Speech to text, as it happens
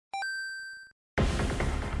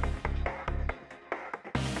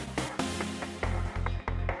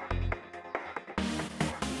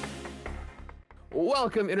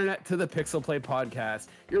Welcome, Internet, to the PixelPlay podcast,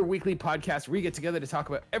 your weekly podcast where we get together to talk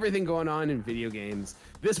about everything going on in video games.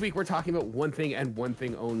 This week, we're talking about one thing and one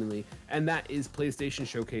thing only, and that is PlayStation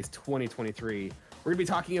Showcase 2023. We're going to be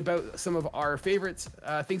talking about some of our favorites,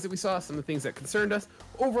 things that we saw, some of the things that concerned us,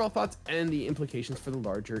 overall thoughts, and the implications for the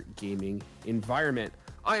larger gaming environment.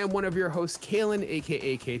 I am one of your hosts, Kalen,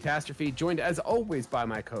 aka Catastrophe, joined as always by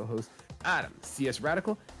my co-hosts, Adam, CS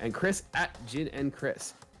Radical, and Chris at Jin and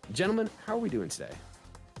Chris. Gentlemen, how are we doing today?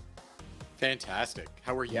 Fantastic.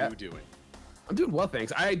 How are you doing? I'm doing well,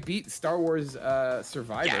 thanks. I beat Star Wars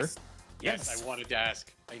Survivor. Yes, I wanted to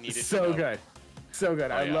ask. I needed so to know. good. So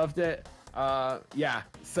good. Oh, I yeah. loved it.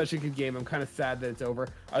 Such a good game. I'm kind of sad that it's over.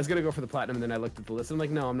 I was going to go for the platinum, and then I looked at the list. I'm like,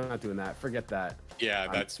 no, I'm not doing that. Forget that. Yeah,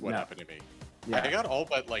 that's what happened to me. Yeah. I got all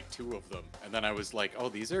but like 2 of them, and then I was like, oh,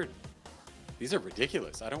 these are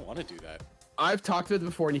ridiculous. I don't want to do that. I've talked about it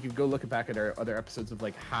before, and you could go look back at our other episodes of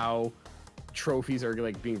like how trophies are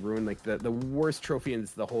like being ruined. Like the worst trophy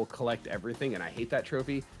is the whole collect everything, and I hate that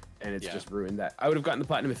trophy, and it's just ruined that. I would have gotten the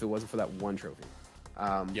platinum if it wasn't for that one trophy.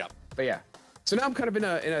 But yeah. So now I'm kind of in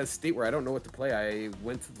a state where I don't know what to play. I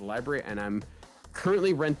went to the library, and I'm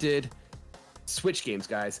currently rented Switch games,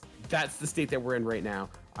 guys. That's the state that we're in right now.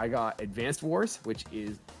 I got Advanced Wars, which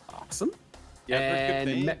is awesome. Yeah,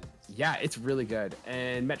 and it's really good.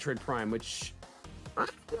 And Metroid Prime, which I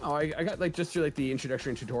don't know, I got like just through like the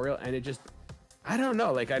introductory tutorial, and it just, I don't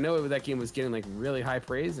know, like I know that game was getting like really high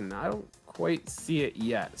praise, and I don't quite see it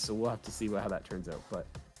yet, so we'll have to see how that turns out. But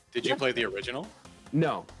did you play the original?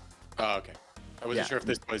 No. Oh, okay. I wasn't sure if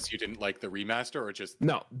this was you didn't like the remaster or just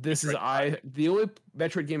no. This is the only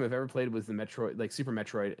Metroid game I've ever played was the Metroid, like Super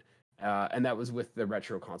Metroid, and that was with the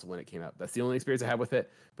retro console when it came out. That's the only experience I have with it.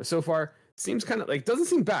 But so far, seems kind of like, doesn't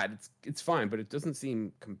seem bad. It's fine, but it doesn't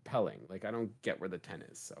seem compelling. Like I don't get where the 10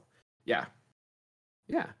 is. So yeah.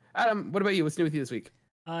 Adam, what about you? What's new with you this week?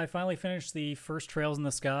 I finally finished the first Trails in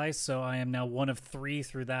the Sky, so I am now one of 3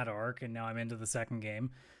 through that arc, and now I'm into the second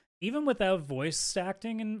game. Even without voice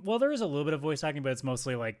acting, and well, there is a little bit of voice acting, but it's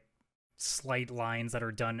mostly like slight lines that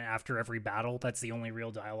are done after every battle. That's the only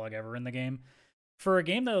real dialogue ever in the game. For a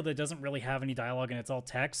game, though, that doesn't really have any dialogue and it's all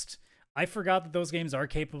text, I forgot that those games are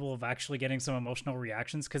capable of actually getting some emotional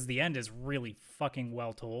reactions, because the end is really fucking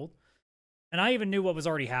well told. And I even knew what was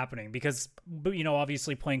already happening because, you know,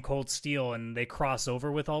 obviously playing Cold Steel and they cross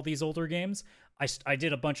over with all these older games, I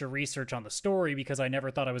did a bunch of research on the story because I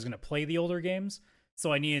never thought I was going to play the older games.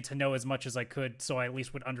 So I needed to know as much as I could so I at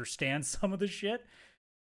least would understand some of the shit.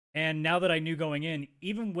 And now that I knew going in,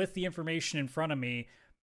 even with the information in front of me,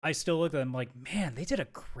 I still look at them like, man, they did a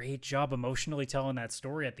great job emotionally telling that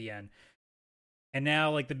story at the end. And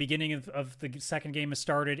now, like, the beginning of the second game has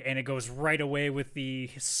started, and it goes right away with the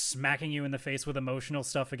smacking you in the face with emotional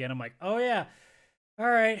stuff again. I'm like, oh, yeah. All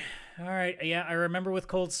right. Yeah, I remember with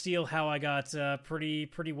Cold Steel how I got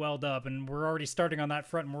pretty welled up, and we're already starting on that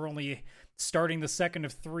front, and we're only starting the second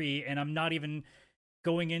of 3, and I'm not even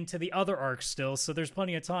going into the other arcs still, so there's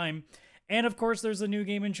plenty of time. And of course, there's a new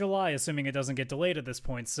game in July, assuming it doesn't get delayed at this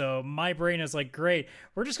point. So my brain is like, great,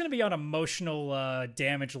 we're just going to be on emotional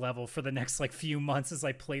damage level for the next like few months as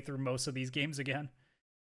I play through most of these games again.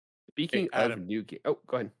 Speaking of new game, go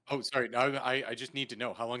ahead. Oh, sorry. No, I just need to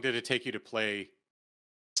know, how long did it take you to play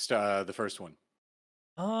the first one?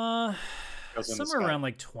 Somewhere around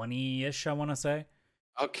like 20-ish, I want to say.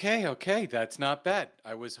 Okay, that's not bad.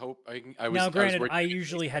 I was hoping. Now, granted, I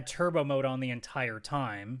usually had turbo mode on the entire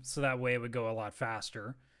time, so that way it would go a lot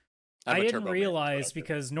faster. I didn't realize,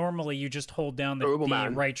 because normally you just hold down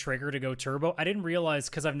the right trigger to go turbo. I didn't realize,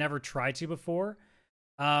 because I've never tried to before.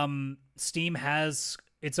 Steam has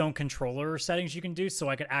its own controller settings you can do, so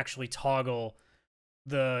I could actually toggle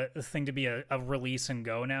the thing to be a release and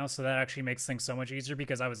go now. So that actually makes things so much easier,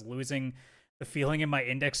 because I was losing the feeling in my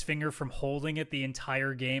index finger from holding it the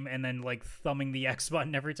entire game and then like thumbing the X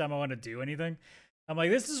button every time I want to do anything. I'm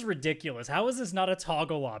like, this is ridiculous. How is this not a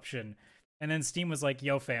toggle option? And then Steam was like,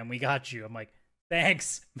 yo fam, we got you. I'm like,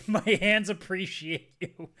 thanks. My hands appreciate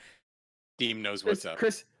you. Steam knows what's up.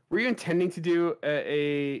 Chris, were you intending to do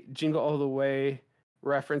a Jingle All the Way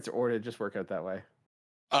reference, or did it just work out that way?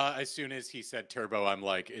 As soon as he said turbo, I'm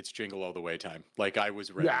like, it's Jingle All the Way time. Like, I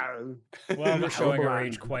was ready. Yeah. Well, we're showing our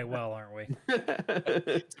age quite well, aren't we?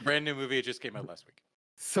 It's a brand new movie. It just came out last week.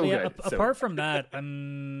 So yeah, good. Apart from that,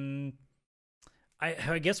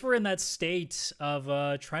 I guess we're in that state of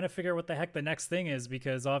trying to figure out what the heck the next thing is,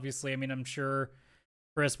 because obviously, I mean, I'm sure,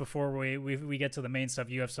 Chris, before we get to the main stuff,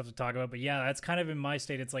 you have stuff to talk about. But yeah, that's kind of in my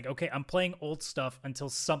state. It's like, okay, I'm playing old stuff until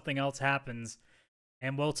something else happens,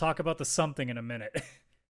 and we'll talk about the something in a minute.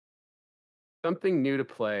 Something new to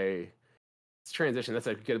play. It's transition. That's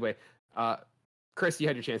a good way. Chris, you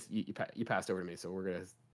had your chance. You passed over to me, so we're gonna.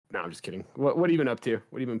 No, I'm just kidding. What have you been up to?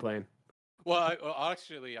 What have you been playing? Well,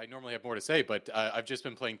 actually, I normally have more to say, but I've just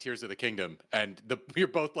been playing Tears of the Kingdom, and we're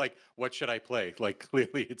both like, "What should I play?" Like,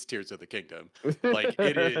 clearly, it's Tears of the Kingdom. Like,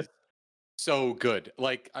 it is so good.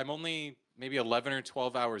 Like, I'm only maybe 11 or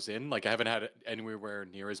 12 hours in. Like, I haven't had anywhere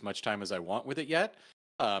near as much time as I want with it yet,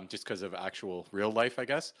 just because of actual real life, I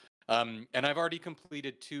guess. And I've already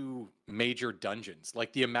completed 2 major dungeons.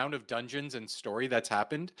 Like, the amount of dungeons and story that's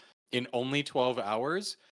happened in only 12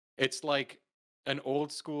 hours, it's like an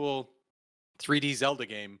old school 3D Zelda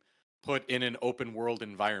game put in an open world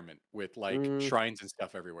environment with like shrines and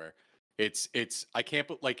stuff everywhere. It's I can't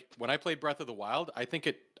put like when I played Breath of the Wild,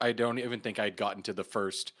 I don't even think I'd gotten to the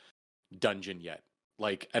first dungeon yet.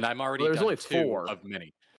 Like, and I'm already There's done only 2 4. of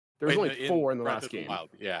many. There was only In 4 in the Breath last of the game. Wild,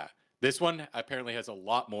 yeah. This one apparently has a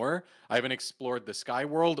lot more. I haven't explored the Sky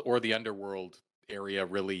World or the Underworld area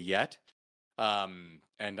really yet. And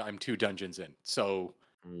I'm 2 dungeons in. So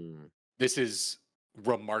this is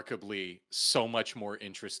remarkably so much more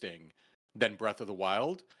interesting than Breath of the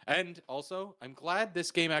Wild. And also, I'm glad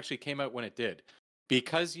this game actually came out when it did.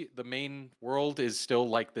 Because the main world is still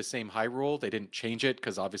like the same Hyrule, they didn't change it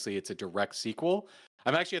because obviously it's a direct sequel.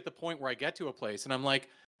 I'm actually at the point where I get to a place and I'm like,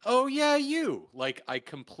 oh yeah, you. Like, I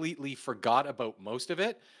completely forgot about most of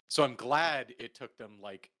it. So I'm glad it took them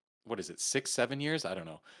like, what is it, 6-7 years? I don't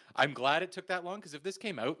know. I'm glad it took that long because if this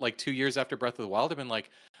came out like 2 years after Breath of the Wild, I've been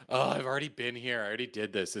like, oh, I've already been here. I already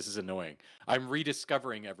did this. This is annoying. I'm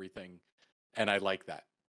rediscovering everything, and I like that.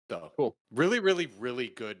 So, Cool. really, really, really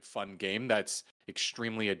good, fun game that's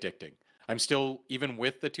extremely addicting. I'm still, even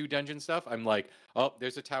with the 2 dungeon stuff, I'm like, oh,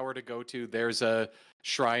 there's a tower to go to. There's a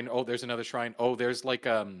shrine. Oh, there's another shrine. Oh, there's like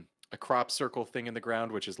a crop circle thing in the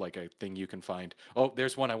ground, which is like a thing you can find. Oh,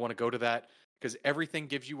 there's one. I want to go to that. Because everything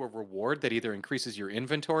gives you a reward that either increases your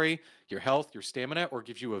inventory, your health, your stamina, or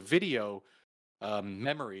gives you a video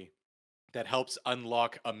memory that helps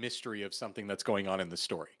unlock a mystery of something that's going on in the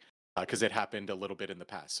story. Because it happened a little bit in the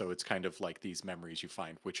past. So it's kind of like these memories you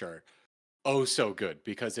find, which are oh so good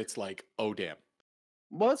because it's like, oh damn.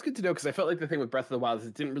 Well, that's good to know because I felt like the thing with Breath of the Wild is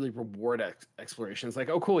it didn't really reward exploration. It's like,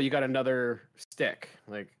 oh, cool, you got another stick.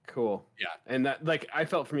 Like, cool. Yeah. And that, like, I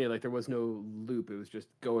felt for me like there was no loop. It was just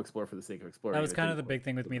go explore for the sake of exploring. That was kind of the big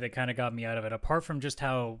thing with me that kind of got me out of it. Apart from just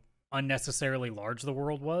how unnecessarily large the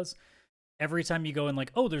world was, every time you go in,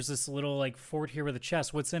 like, oh, there's this little like fort here with a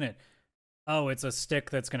chest. What's in it? Oh, it's a stick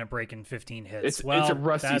that's gonna break in 15 hits. It's a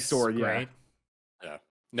rusty sword. Great. Yeah.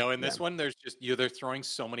 No, in this one, there's just they're throwing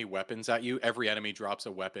so many weapons at you. Every enemy drops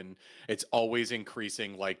a weapon. It's always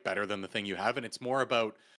increasing, like better than the thing you have. And it's more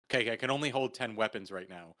about, okay, I can only hold 10 weapons right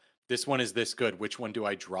now. This one is this good. Which one do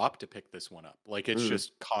I drop to pick this one up? Like, it's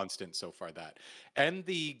just constant so far that. And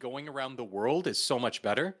the going around the world is so much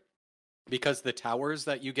better because the towers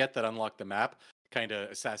that you get that unlock the map, kind of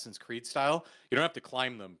Assassin's Creed style, you don't have to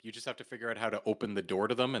climb them. You just have to figure out how to open the door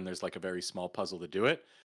to them. And there's like a very small puzzle to do it.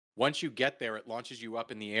 Once you get there, it launches you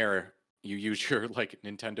up in the air. You use your like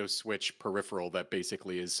Nintendo Switch peripheral that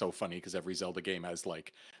basically is so funny because every Zelda game has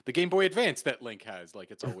like the Game Boy Advance that Link has.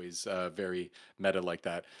 Like, it's always very meta like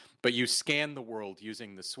that. But you scan the world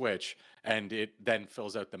using the Switch and it then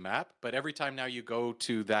fills out the map. But every time now you go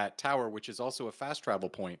to that tower, which is also a fast travel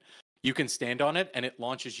point, you can stand on it and it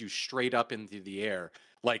launches you straight up into the air,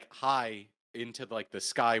 like high into like the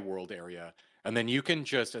sky world area. And then you can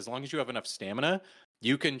just, as long as you have enough stamina,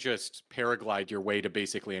 you can just paraglide your way to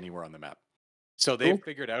basically anywhere on the map. So they've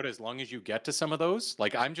figured out as long as you get to some of those,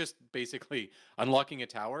 like I'm just basically unlocking a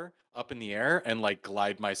tower up in the air and like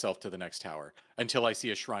glide myself to the next tower until I see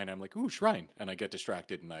a shrine. I'm like, ooh, shrine. And I get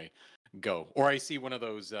distracted and I go. Or I see one of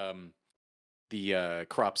those, the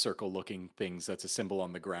crop circle looking things that's a symbol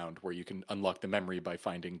on the ground where you can unlock the memory by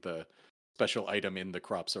finding the special item in the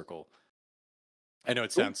crop circle. I know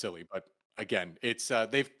it sounds silly, but again, it's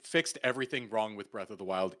they've fixed everything wrong with Breath of the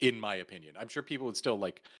Wild, in my opinion. I'm sure people would still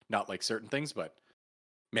like not like certain things, but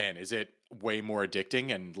man, is it way more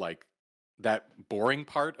addicting, and like that boring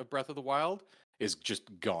part of Breath of the Wild is just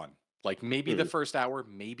gone. Like maybe the first hour,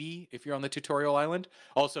 maybe if you're on the tutorial island.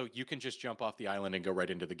 Also, you can just jump off the island and go right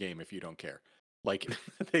into the game if you don't care. Like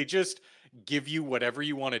they just give you whatever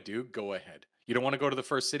you want to do, go ahead. You don't want to go to the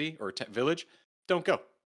first city or village? Don't go.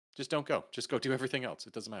 Just don't go. Just go do everything else.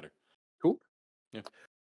 It doesn't matter. Cool. Yeah.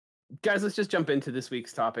 Guys, let's just jump into this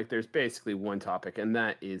week's topic. There's basically one topic, and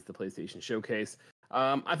that is the PlayStation Showcase.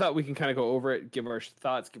 I thought we can kind of go over it, give our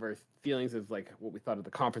thoughts, give our feelings of like what we thought of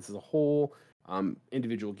the conference as a whole,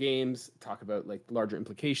 individual games, talk about like larger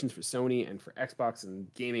implications for Sony and for Xbox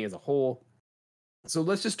and gaming as a whole. So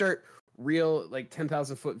let's just start real, like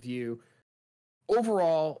 10,000 foot view.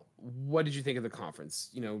 Overall, what did you think of the conference?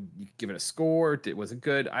 You give it a score. Was it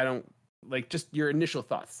good? I don't like just your initial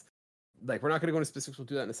thoughts. Like, we're not going to go into specifics. We'll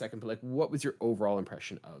do that in a second. But like, what was your overall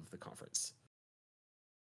impression of the conference?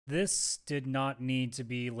 This did not need to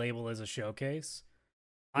be labeled as a showcase.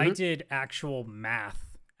 Mm-hmm. I did actual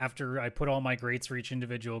math after I put all my grades for each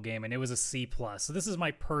individual game, and it was a C+. So this is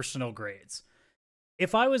my personal grades.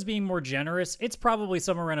 If I was being more generous, it's probably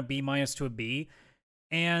somewhere around a B- to a B.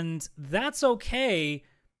 And that's okay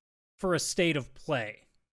for a state of play.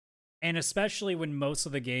 And especially when most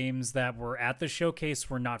of the games that were at the showcase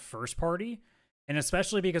were not first party. And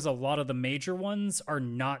especially because a lot of the major ones are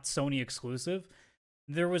not Sony exclusive.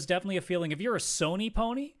 There was definitely a feeling, if you're a Sony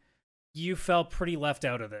pony, you felt pretty left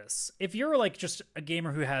out of this. If you're like just a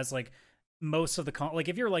gamer who has like most of the like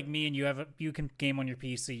if you're like me and you can game on your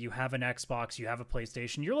PC, you have an Xbox, you have a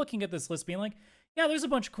PlayStation, you're looking at this list being like, yeah, there's a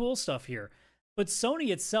bunch of cool stuff here. But Sony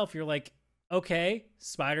itself, you're like, okay,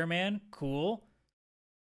 Spider-Man, cool.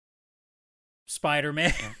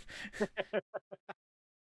 Spider-Man.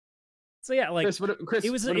 So yeah, like Chris,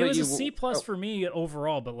 it was a C+ for me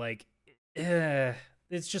overall, but like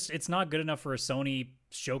it's not good enough for a Sony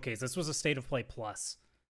showcase. This was a state of play plus.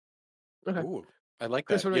 Okay. Ooh, I like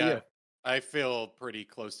Chris, that. what about Yeah, you? I feel pretty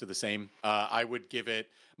close to the same. I would give it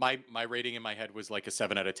my rating in my head was like a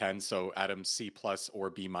 7 out of 10. So Adam's C+ or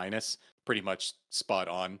B-, pretty much spot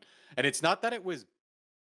on. And it's not that it was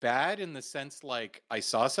bad in the sense like I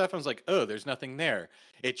saw stuff, I was like, oh, there's nothing there.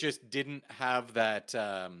 It just didn't have that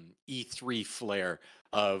E3 flair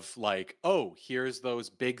of like, oh, here's those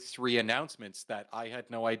big 3 announcements that I had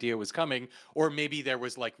no idea was coming. Or maybe there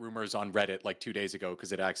was like rumors on Reddit like 2 days ago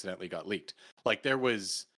because it accidentally got leaked. Like there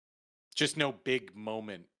was just no big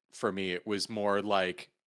moment for me. It was more like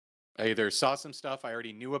I either saw some stuff I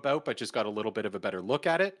already knew about, but just got a little bit of a better look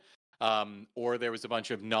at it. Or there was a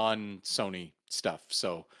bunch of non-Sony stuff.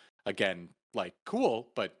 So again, like cool,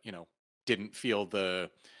 but didn't feel that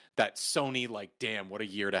Sony like, damn, what a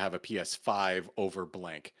year to have a PS5 over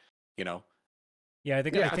blank, Yeah, I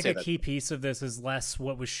think a key piece of this is less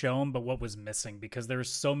what was shown, but what was missing, because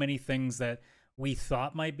there's so many things that we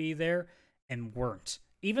thought might be there and weren't.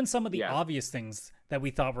 Even some of the obvious things that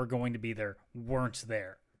we thought were going to be there weren't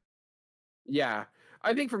there. Yeah.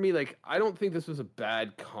 I think for me, like, I don't think this was a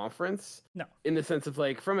bad conference. No. In the sense of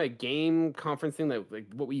like, from a game conference thing, like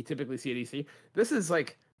what we typically see at EC, this is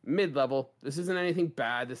like mid-level. This isn't anything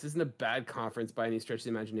bad. This isn't a bad conference by any stretch of the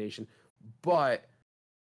imagination. But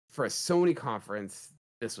for a Sony conference,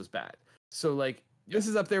 this was bad. So like, this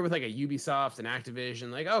is up there with like a Ubisoft and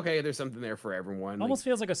Activision. Like, okay, there's something there for everyone. Almost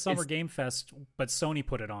feels like a summer game fest, but Sony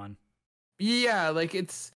put it on. Yeah, like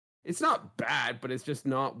it's not bad, but it's just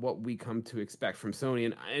not what we come to expect from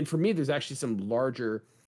Sony. And for me, there's actually some larger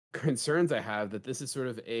concerns I have that this is sort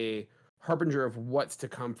of a harbinger of what's to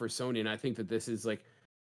come for Sony. And I think that this is like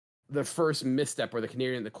the first misstep or the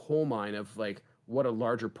canary in the coal mine of like what a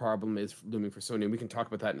larger problem is looming for Sony. And we can talk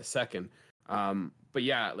about that in a second. But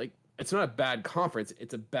yeah, like it's not a bad conference.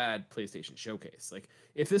 It's a bad PlayStation showcase. Like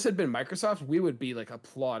if this had been Microsoft, we would be like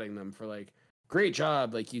applauding them for like, great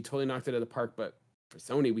job. Like you totally knocked it out of the park. But for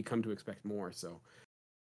Sony, we come to expect more. So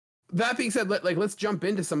that being said, let's jump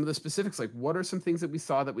into some of the specifics. Like, what are some things that we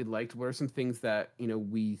saw that we liked? What are some things that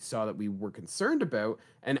we saw that we were concerned about?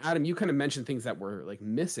 And Adam, you kind of mentioned things that were like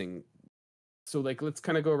missing. So like, let's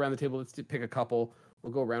kind of go around the table. Let's pick a couple.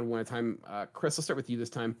 We'll go around one at a time. Chris, I'll start with you this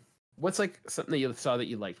time. What's like something that you saw that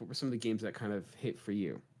you liked? What were some of the games that kind of hit for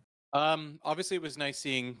you? Obviously, it was nice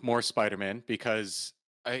seeing more Spider-Man because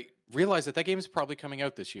I realized that game is probably coming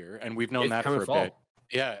out this year, and we've known that for a bit.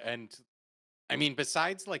 Yeah, and I mean,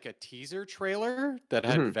 besides like a teaser trailer that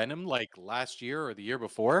had Venom like last year or the year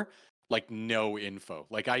before, like no info.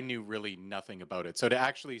 Like I knew really nothing about it. So to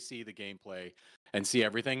actually see the gameplay and see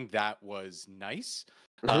everything, that was nice.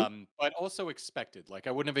 But also expected. Like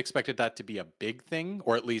I wouldn't have expected that to be a big thing,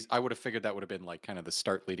 or at least I would have figured that would have been like kind of the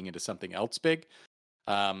start leading into something else big.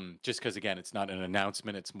 Just because again, it's not an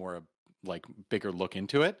announcement; it's more a like bigger look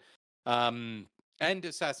into it. And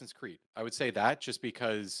Assassin's Creed, I would say that just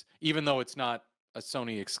because even though it's not a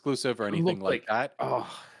Sony exclusive or anything like that,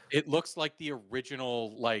 it looks like the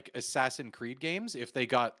original like Assassin's Creed games if they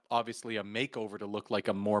got obviously a makeover to look like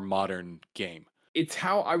a more modern game. It's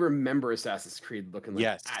how I remember Assassin's Creed looking like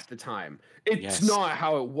at the time. It's not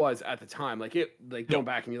how it was at the time. Like going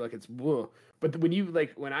back and you look, it's whoa. But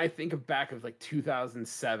when I think of back of like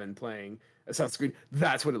 2007 playing Assassin's Creed,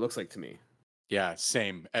 that's what it looks like to me. Yeah,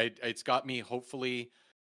 same. It's got me hopefully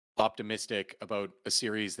optimistic about a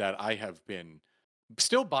series that I have been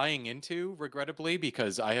still buying into, regrettably,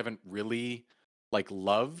 because I haven't really like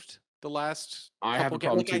loved the last. I have a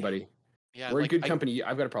problem too, buddy. Yeah, We're in like good company.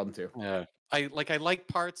 I've got a problem too. yeah. I like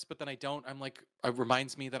parts, but then I don't. I'm like, it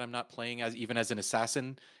reminds me that I'm not playing as even as an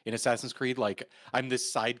assassin in Assassin's Creed. Like I'm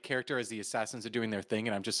this side character as the assassins are doing their thing,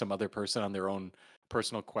 and I'm just some other person on their own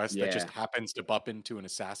personal quest that just Yeah. happens to bump into an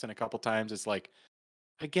assassin a couple times. It's like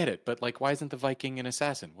I get it, but like, why isn't the Viking an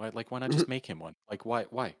assassin? Why not just make him one? Like, why?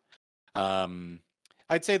 Um,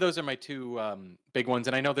 I'd say those are my two big ones,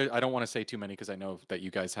 and I know that I don't want to say too many because I know that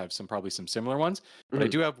you guys have probably some similar ones. But I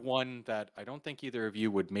do have one that I don't think either of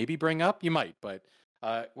you would maybe bring up. You might, but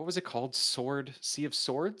what was it called? Sea of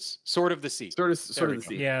Swords, Sword of the Sea. Sort There of we the go.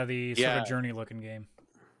 sea. Yeah, the sort Yeah. of journey looking game.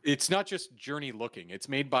 It's not just Journey looking; it's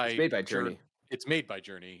made by Journey. It's made by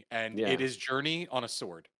Journey, and Yeah. it is Journey on a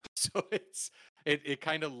sword. So it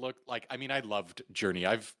kind of looked like. I mean, I loved Journey.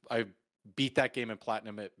 I've beat that game and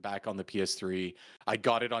platinum it back on the PS3. I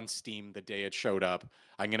got it on Steam the day it showed up.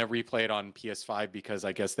 I'm gonna replay it on PS5 because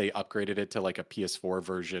I guess they upgraded it to like a PS4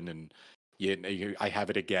 version, and I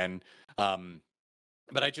have it again.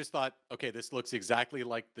 But I just thought, okay, this looks exactly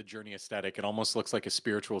like the Journey aesthetic. It almost looks like a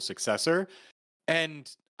spiritual successor, and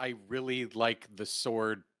I really like the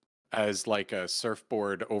sword as like a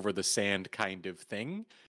surfboard over the sand kind of thing,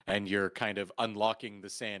 and you're kind of unlocking the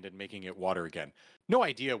sand and making it water again. No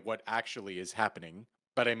idea what actually is happening,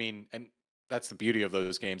 but I mean, and that's the beauty of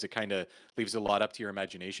those games. It kind of leaves a lot up to your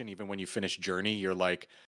imagination. Even when you finish Journey, you're like,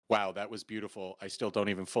 wow, that was beautiful. I still don't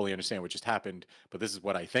even fully understand what just happened, but this is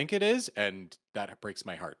what I think it is, and that breaks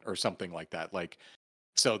my heart, or something like that. Like,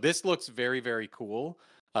 so this looks very, very cool.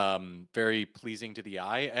 Very pleasing to the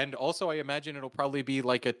eye, and also I imagine it'll probably be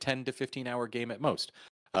like a 10 to 15 hour game at most.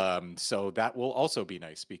 So that will also be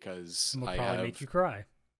nice because Will I probably have, make you cry.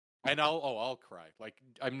 and I'll cry. Like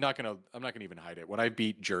I'm not gonna even hide it. When I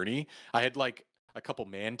beat Journey, I had like a couple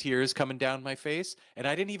man tears coming down my face, and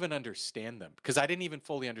I didn't even understand them because I didn't even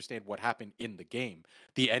fully understand what happened in the game.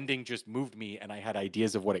 The ending just moved me, and I had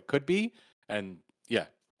ideas of what it could be, and yeah,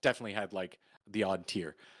 definitely had like the odd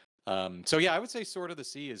tear. So yeah, I would say Sword of the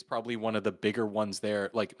Sea is probably one of the bigger ones there,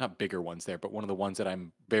 like not bigger ones there, but one of the ones that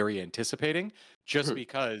I'm very anticipating, just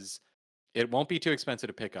because it won't be too expensive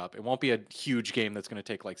to pick up. It won't be a huge game that's going to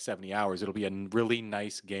take like 70 hours. It'll be a really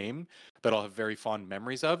nice game that I'll have very fond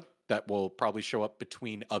memories of that will probably show up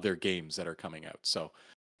between other games that are coming out. So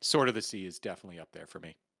Sword of the Sea is definitely up there for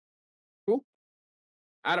me. Cool.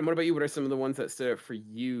 Adam, what about you? What are some of the ones that stood out for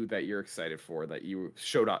you that you're excited for that you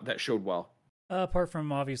showed up that showed well? Apart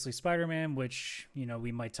from obviously Spider-Man, which, you know,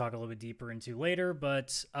 we might talk a little bit deeper into later,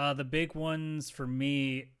 but the big ones for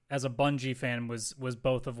me as a Bungie fan was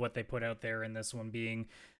both of what they put out there, and this one being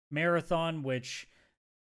Marathon, which,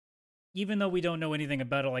 even though we don't know anything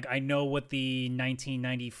about it, like I know what the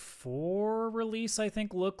 1994 release I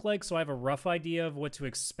think looked like, so I have a rough idea of what to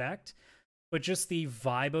expect, but just the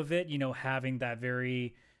vibe of it, you know, having that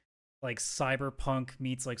very like cyberpunk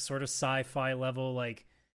meets like sort of sci-fi level, like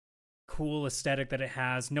cool aesthetic that it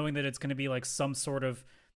has, knowing that it's going to be like some sort of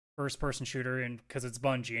first person shooter, and because it's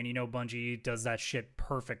Bungie, and you know Bungie does that shit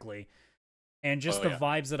perfectly, and just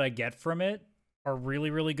vibes that I get from it are really,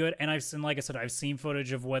 really good. And I've seen, like I said, I've seen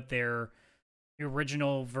footage of what their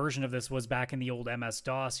original version of this was back in the old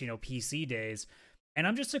MS-DOS, you know, PC days, and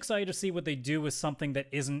I'm just excited to see what they do with something that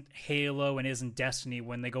isn't Halo and isn't Destiny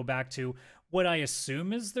when they go back to what I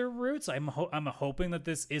assume is their roots. I'm hoping that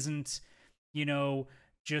this isn't, you know,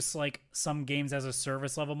 just like some games as a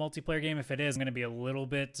service level multiplayer game. If it is, I'm going to be a little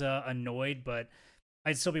bit annoyed, but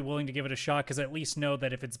I'd still be willing to give it a shot because I at least know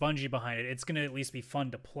that if it's Bungie behind it, it's going to at least be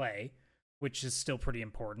fun to play, which is still pretty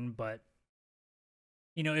important. But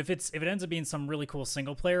you know, if it ends up being some really cool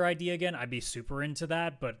single player idea again, I'd be super into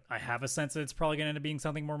that. But I have a sense that it's probably going to end up being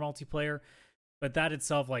something more multiplayer. But that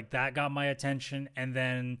itself, like that, got my attention. And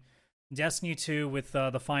then Destiny 2 with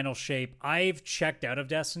the final shape. I've checked out of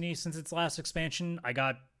Destiny since its last expansion. I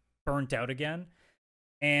got burnt out again.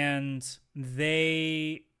 And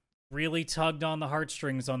they really tugged on the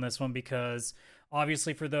heartstrings on this one because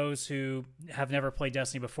obviously for those who have never played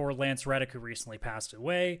Destiny before, Lance Reddick, who recently passed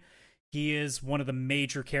away, he is one of the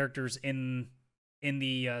major characters in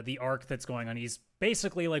the arc that's going on. He's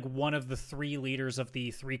basically like one of the three leaders of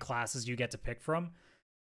the three classes you get to pick from.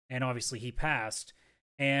 And obviously he passed.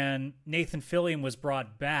 And Nathan Fillion was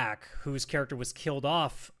brought back, whose character was killed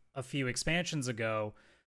off a few expansions ago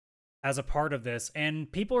as a part of this.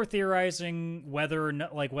 And people are theorizing whether or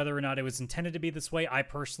not it was intended to be this way. I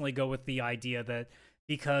personally go with the idea that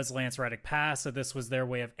because Lance Reddick passed, that this was their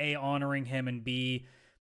way of A, honoring him, and B,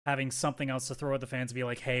 having something else to throw at the fans and be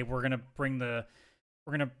like, hey, we're going to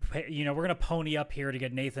pony up here to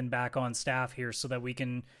get Nathan back on staff here so that we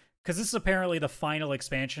can, because this is apparently the final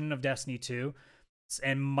expansion of Destiny 2.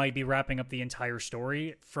 and might be wrapping up the entire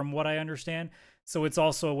story from what I understand. So it's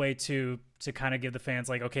also a way to kind of give the fans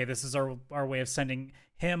like, okay, this is our way of sending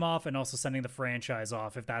him off and also sending the franchise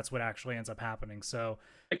off if that's what actually ends up happening. So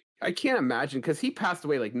I can't imagine, because he passed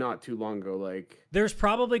away like not too long ago. Like, there's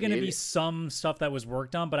probably going to be some stuff that was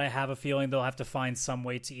worked on, but I have a feeling they'll have to find some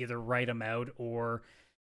way to either write him out or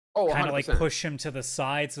kind of like push him to the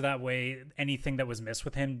side, so that way anything that was missed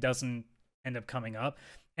with him doesn't end up coming up.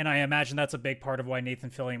 And I imagine that's a big part of why Nathan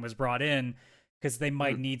Fillion was brought in, because they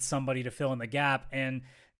might need somebody to fill in the gap, and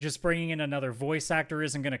just bringing in another voice actor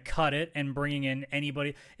isn't going to cut it, and bringing in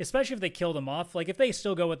anybody, especially if they killed him off, like if they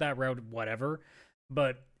still go with that route, whatever,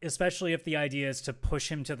 but especially if the idea is to push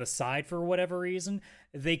him to the side for whatever reason,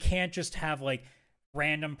 they can't just have like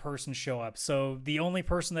random person show up. So the only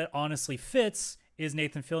person that honestly fits is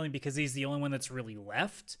Nathan Fillion, because he's the only one that's really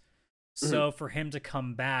left. So for him to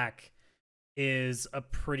come back is a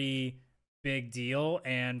pretty big deal,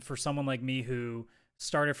 and for someone like me who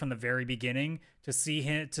started from the very beginning, to see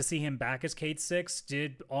him back as Cade Six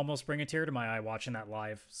did almost bring a tear to my eye watching that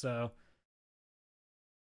live. So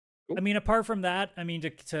I mean, apart from that, I mean,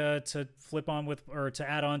 to flip on with, or to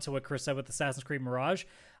add on to what Chris said with Assassin's Creed Mirage,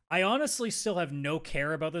 I honestly still have no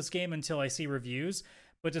care about this game until I see reviews.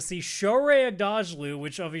 But to see Shohreh Aghdashloo,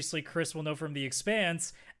 which obviously Chris will know from The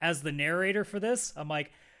Expanse, as the narrator for this, I'm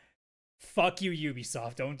like, fuck you,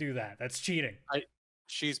 Ubisoft. Don't do that. That's cheating.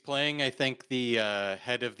 She's playing, I think, the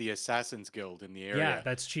head of the Assassin's Guild in the area. Yeah,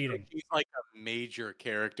 that's cheating. She's like a major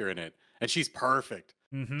character in it. And she's perfect.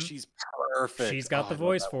 Mm-hmm. She's perfect. She's got the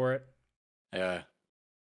voice for it. Yeah.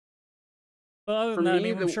 Well, other than that, I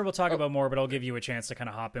mean, I'm sure we'll talk about more, but I'll give you a chance to kind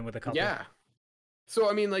of hop in with a couple. Yeah. So,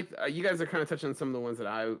 I mean, like, you guys are kind of touching on some of the ones that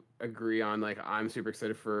I agree on. Like, I'm super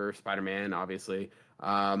excited for Spider-Man, obviously.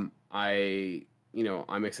 I'm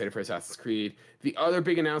excited for Assassin's Creed. The other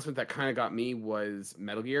big announcement that kind of got me was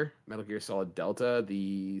Metal Gear Solid Delta,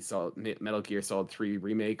 the Metal Gear Solid 3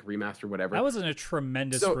 remake, remaster, whatever. That wasn't a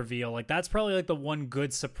tremendous reveal. Like, that's probably like the one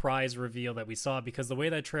good surprise reveal that we saw, because the way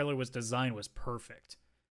that trailer was designed was perfect.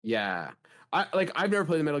 Yeah. I've never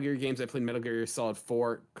played the Metal Gear games. I played Metal Gear Solid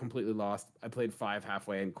 4, completely lost. I played 5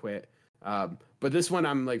 halfway and quit. But this one,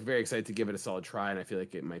 I'm like very excited to give it a solid try, and I feel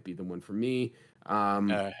like it might be the one for me.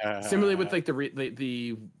 Similarly with like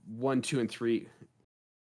the 1, 2, and 3.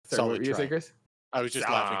 Sorry, solid what were you try. Say, Chris? I was just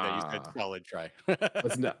laughing that you said solid try.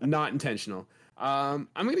 It's not intentional. I'm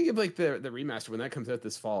gonna give like the remaster when that comes out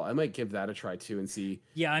this fall. I might give that a try too and see.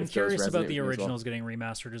 Yeah, I'm curious about the originals getting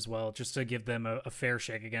remastered as well, just to give them a fair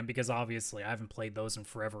shake again, because obviously I haven't played those in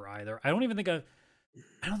forever either. I don't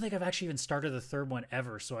think I've actually even started the third one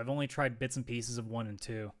ever, so I've only tried bits and pieces of 1 and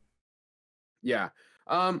 2. Yeah.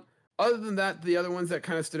 Other than that, the other ones that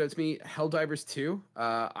kind of stood out to me, Helldivers 2.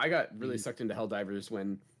 I got really sucked into Helldivers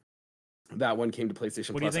when that one came to PlayStation Plus.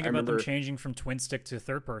 What do you think about them changing from twin stick to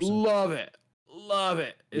third person? Love it.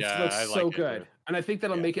 It looks so good. And I think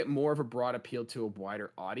that'll make it more of a broad appeal to a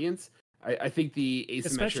wider audience. I think the asymmetric,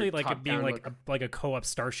 especially like it being like a co-op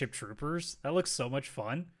Starship Troopers. That looks so much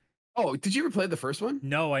fun. Oh, did you ever play the first one?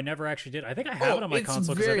 No, I never actually did. I think I have it on my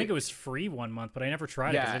console because I think it was free 1 month, but I never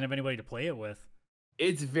tried it because I didn't have anybody to play it with.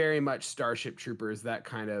 It's very much Starship Troopers, that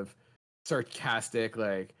kind of sarcastic,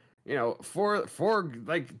 like, you know, for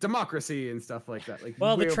like democracy and stuff like that. Like,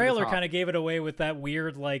 well, the trailer kind of gave it away with that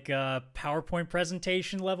weird like PowerPoint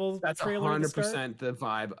presentation level. That's trailer 100% the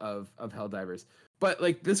vibe of Helldivers. But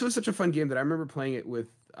like, this was such a fun game that I remember playing it with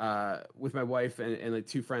my wife and like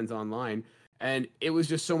 2 friends online, and it was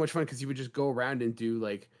just so much fun because you would just go around and do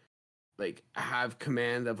like have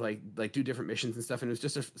command of like do different missions and stuff, and it was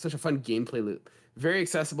just such a fun gameplay loop. Very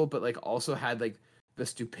accessible, but like also had like the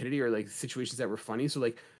stupidity or like situations that were funny. So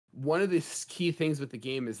like, one of the key things with the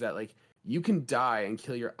game is that like you can die and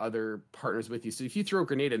kill your other partners with you. So if you throw a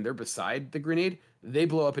grenade and they're beside the grenade, they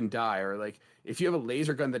blow up and die. Or like if you have a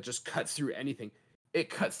laser gun that just cuts through anything, it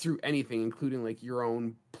cuts through anything, including like your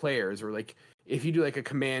own players. Or like if you do like a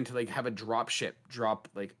command to like have a drop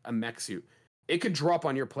like a mech suit, it could drop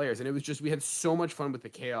on your players. And it was just, we had so much fun with the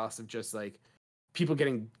chaos of just like people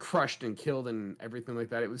getting crushed and killed and everything like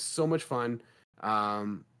that. It was so much fun.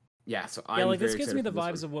 Yeah, so I'm this gives me the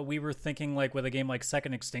vibes of what we were thinking like with a game like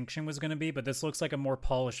Second Extinction was going to be, but this looks like a more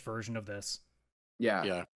polished version of this.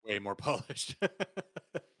 Yeah, way more polished.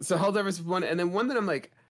 So Helldivers 1, and then one that I'm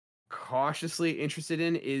like cautiously interested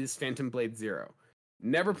in is Phantom Blade 0.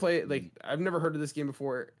 Never played, like I've never heard of this game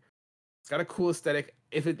before. It's got a cool aesthetic.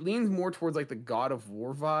 If it leans more towards like the God of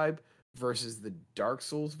War vibe versus the Dark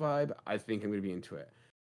Souls vibe, I think I'm going to be into it.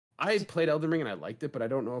 I played Elden Ring and I liked it, but I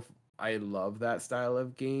don't know if I love that style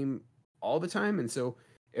of game all the time. And so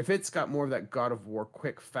if it's got more of that God of War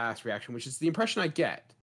quick, fast reaction, which is the impression I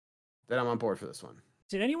get, then I'm on board for this one.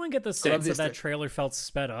 Did anyone get the sense that trailer felt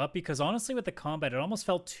sped up? Because honestly, with the combat, it almost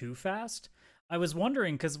felt too fast. I was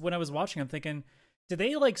wondering, because when I was watching, I'm thinking, did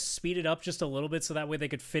they like speed it up just a little bit so that way they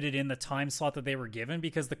could fit it in the time slot that they were given?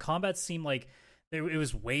 Because the combat seemed like it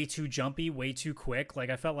was way too jumpy, way too quick. Like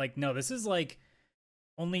I felt like, no, this is like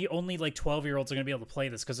only like 12-year-olds are going to be able to play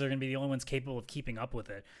this because they're going to be the only ones capable of keeping up with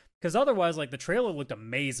it. Because otherwise, like the trailer looked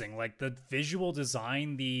amazing. Like the visual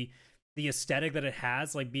design, the aesthetic that it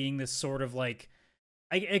has, like being this sort of like,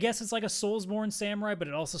 I guess it's like a Soulsborne samurai, but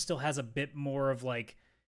it also still has a bit more of like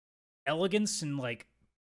elegance and like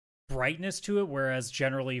brightness to it, whereas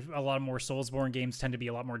generally a lot of more Soulsborne games tend to be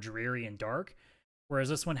a lot more dreary and dark, whereas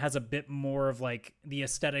this one has a bit more of like the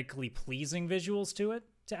aesthetically pleasing visuals to it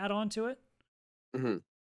to add on to it. Mm-hmm.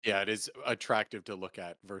 Yeah, it is attractive to look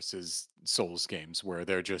at versus Souls games where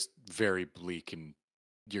they're just very bleak and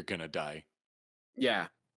you're gonna die. Yeah.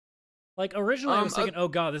 Like originally I was thinking, oh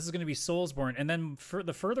god, this is gonna be Soulsborne, and then for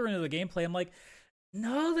the further into the gameplay, I'm like,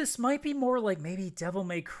 no, this might be more like maybe Devil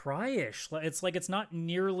May Cry-ish. It's like it's not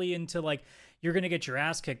nearly into like you're gonna get your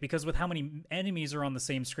ass kicked, because with how many enemies are on the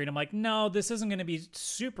same screen, I'm like, no, this isn't gonna be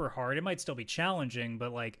super hard. It might still be challenging,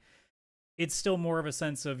 but like it's still more of a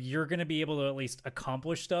sense of you're gonna be able to at least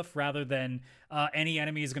accomplish stuff rather than any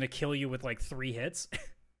enemy is gonna kill you with like 3 hits.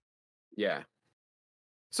 Yeah.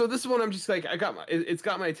 So this one, I'm just like, it's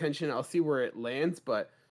got my attention. I'll see where it lands,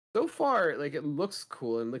 but so far, like it looks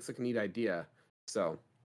cool and looks like a neat idea. So,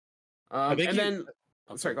 and then,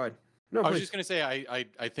 I'm sorry, go ahead. No, I was just gonna say,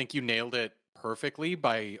 I think you nailed it perfectly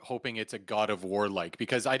by hoping it's a God of War like,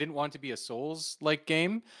 because I didn't want it to be a Souls like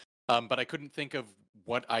game, but I couldn't think of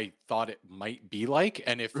what I thought it might be like,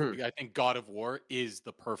 and if I think God of War is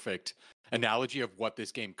the perfect analogy of what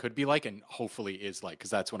this game could be like, and hopefully is like, because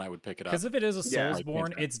that's when I would pick it up. Because if it is a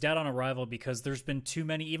Soulsborne, it's dead on arrival, because there's been too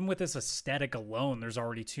many, even with this aesthetic alone, there's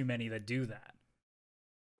already too many that do that.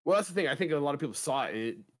 Well, that's the thing. I think a lot of people saw it, and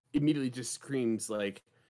it immediately just screams like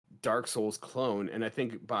Dark Souls clone. And I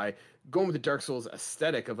think by going with the Dark Souls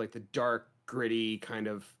aesthetic of like the dark, gritty kind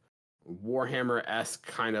of Warhammer-esque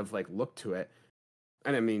kind of like look to it,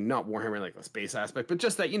 and I mean not Warhammer like the space aspect, but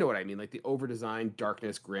just that, you know what I mean, like the over-designed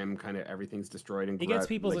darkness, grim, kind of everything's destroyed and it gets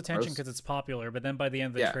people's attention because it's popular. But then by the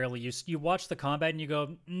end of the trailer, you watch the combat and you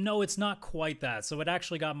go, no, it's not quite that. So it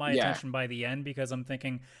actually got my attention by the end, because I'm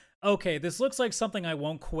thinking, okay, this looks like something I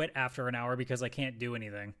won't quit after an hour because I can't do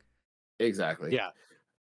anything. Exactly. Yeah.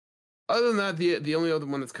 Other than that, the only other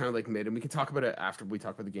one that's kind of like mid, and we can talk about it after we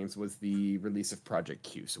talk about the games, was the release of Project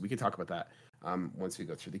Q. So we can talk about that once we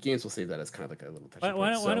go through the games. We'll save that as kind of like a little touch.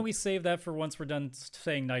 Why don't we save that for once we're done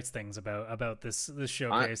saying nice things about this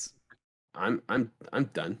showcase? I'm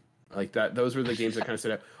done. Like that. Those were the games that kind of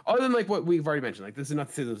stood out. Other than like what we've already mentioned. Like this is not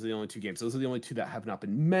to say those are the only 2 games. Those are the only 2 that have not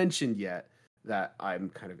been mentioned yet that I'm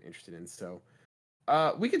kind of interested in. So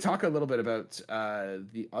we could talk a little bit about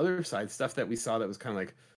the other side stuff that we saw that was kind of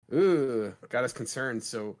like, ooh, got us concerned.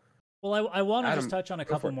 So, well, I want to just touch on a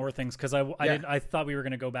couple more things, because I thought we were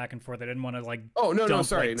going to go back and forth. I didn't want to like dump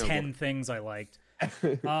 10 things I liked.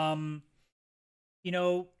 You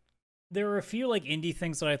know, there were a few like indie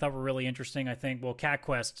things that I thought were really interesting. I think, well, Cat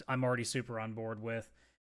Quest, I'm already super on board with,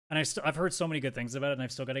 and I've heard so many good things about it, and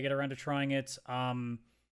I've still got to get around to trying it.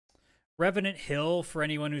 Revenant Hill, for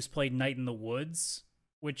anyone who's played Night in the Woods,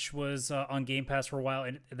 which was on Game Pass for a while,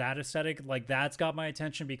 and that aesthetic, like that's got my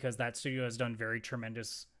attention because that studio has done very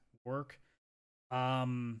tremendous work.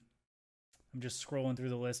 I'm just scrolling through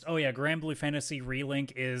the list. Oh yeah, Grand Blue Fantasy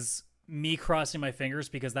Relink is me crossing my fingers,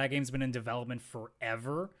 because that game's been in development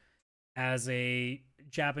forever as a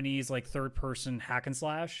Japanese like third-person hack and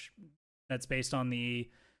slash that's based on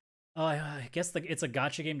the I guess it's a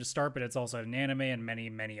gacha game to start, but it's also an anime and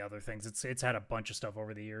many other things. It's had a bunch of stuff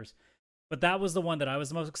over the years. But that was the one that I was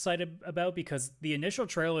the most excited about, because the initial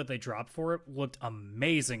trailer they dropped for it looked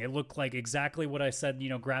amazing. It looked like exactly what I said, you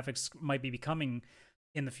know, graphics might be becoming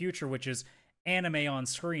in the future, which is anime on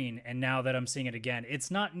screen. And now that I'm seeing it again, it's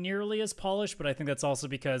not nearly as polished, but I think that's also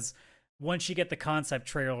because once you get the concept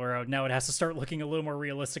trailer out, now it has to start looking a little more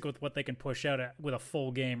realistic with what they can push out with a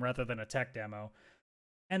full game rather than a tech demo.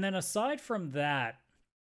 And then aside from that,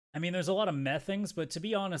 I mean, there's a lot of meh things, but to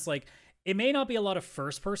be honest, like, it may not be a lot of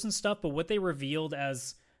first-person stuff, but what they revealed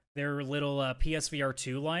as their little PSVR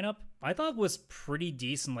 2 lineup, I thought was pretty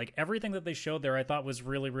decent. Like, everything that they showed there, I thought was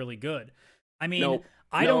really, really good. I mean,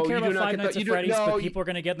 I don't care about Five Nights at Freddy's, but people are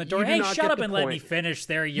going to get in the door. Hey, shut up and let me finish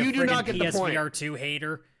there, you friggin' PSVR 2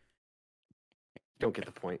 hater. Don't get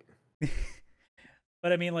the point.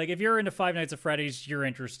 But I mean, like, if you're into Five Nights at Freddy's, you're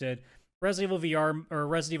interested. Resident Evil VR or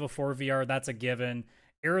Resident Evil 4 VR, that's a given.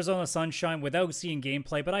 Arizona Sunshine without seeing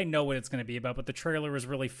gameplay, but I know what it's going to be about. But the trailer was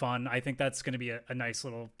really fun. I think that's going to be a nice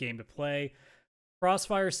little game to play.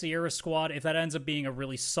 Crossfire Sierra Squad, if that ends up being a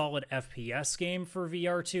really solid FPS game for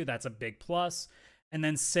VR2, that's a big plus. And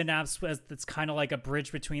then Synapse, that's kind of like a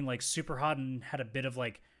bridge between like Superhot and had a bit of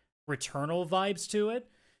like Returnal vibes to it.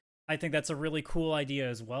 I think that's a really cool idea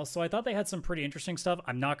as well. So I thought they had some pretty interesting stuff.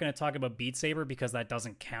 I'm not going to talk about Beat Saber because that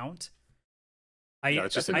doesn't count. I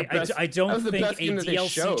don't think a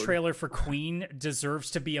DLC trailer for Queen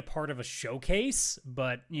deserves to be a part of a showcase,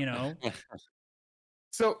 but you know.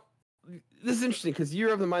 So this is interesting because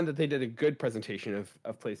you're of the mind that they did a good presentation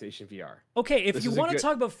of PlayStation VR. Okay, if you want to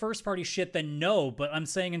talk about first party shit, then no, but I'm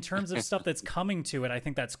saying in terms of stuff that's coming to it, I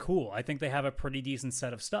think that's cool. I think they have a pretty decent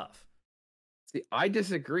set of stuff. See, I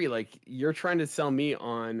disagree. Like, you're trying to sell me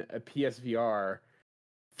on a PSVR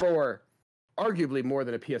for arguably more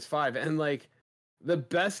than a PS5, and like the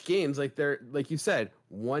best games, like they're like you said,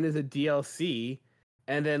 one is a DLC,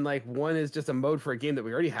 and then like one is just a mode for a game that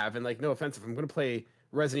we already have. And like, no offense, if I'm going to play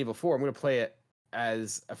Resident Evil 4, I'm going to play it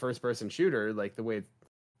as a first-person shooter, like the way,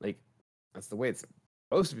 like that's the way it's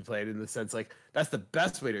supposed to be played. In the sense, like that's the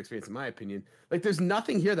best way to experience, in my opinion. Like, there's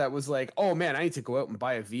nothing here that was like, oh man, I need to go out and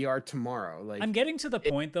buy a VR tomorrow. Like, I'm getting to the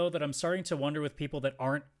point though that I'm starting to wonder with people that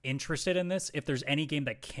aren't interested in this if there's any game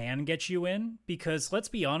that can get you in. Because let's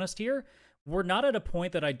be honest here, we're not at a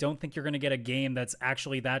point that I don't think you're going to get a game that's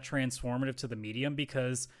actually that transformative to the medium,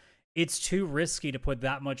 because it's too risky to put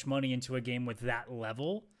that much money into a game with that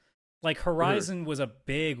level. Like Horizon was a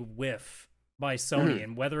big whiff by Sony,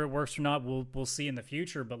 and whether it works or not, we'll see in the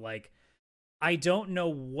future. But like, I don't know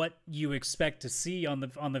what you expect to see on the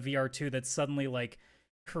VR2 that suddenly like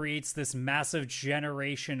creates this massive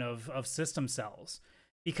generation of system cells,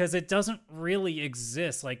 because it doesn't really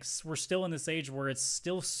exist. Like, we're still in this age where it's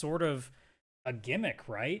still sort of a gimmick,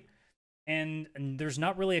 right? And there's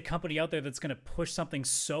not really a company out there that's going to push something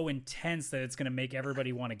so intense that it's going to make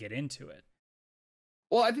everybody want to get into it.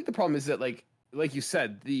 Well, I think the problem is that like you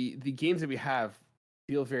said, the games that we have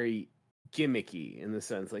feel very gimmicky in the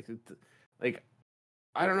sense like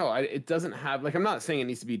I don't know, it doesn't have, like, I'm not saying it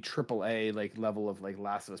needs to be AAA like level of like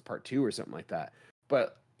Last of Us Part 2 or something like that,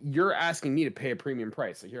 but you're asking me to pay a premium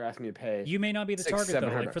price. Like, you're asking me to pay. You may not be the target though.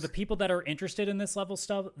 Like, for the people that are interested in this level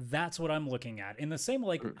stuff, that's what I'm looking at. In the same,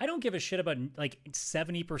 like, I don't give a shit about like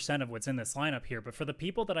 70% of what's in this lineup here, but for the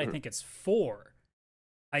people that I think it's for,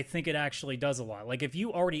 I think it actually does a lot. Like, if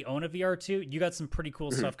you already own a VR2, you got some pretty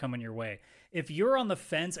cool stuff coming your way. If you're on the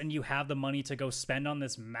fence and you have the money to go spend on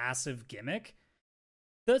this massive gimmick,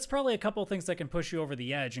 that's probably a couple of things that can push you over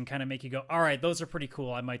the edge and kind of make you go, all right, those are pretty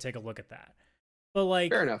cool. I might take a look at that. But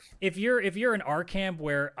like, fair enough. If you're an Arcam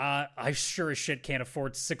where I sure as shit can't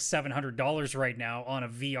afford $600-700 right now on a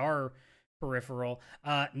VR peripheral,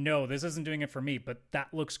 no, this isn't doing it for me. But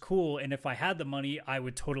that looks cool, and if I had the money, I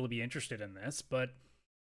would totally be interested in this. But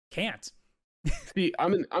can't. See,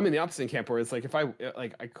 I'm in the opposite camp where it's like, if I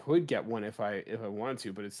could get one if I wanted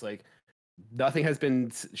to, but it's like nothing has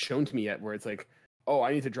been shown to me yet where it's like, oh,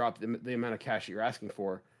 I need to drop the amount of cash that you're asking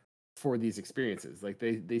for these experiences. Like,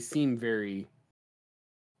 they seem very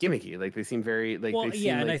gimmicky. Like, they seem very like, well, they seem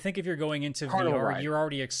yeah, and like I think if you're going into VR, you're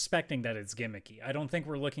already expecting that it's gimmicky. I don't think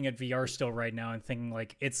we're looking at VR still right now and thinking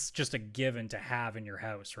like it's just a given to have in your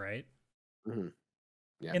house, right?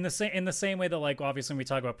 Yeah. In the same way that, like, obviously when we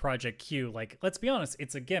talk about Project Q, like, let's be honest,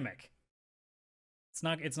 it's a gimmick. It's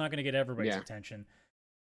not going to get everybody's attention.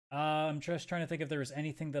 I'm just trying to think if there was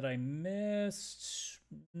anything that I missed.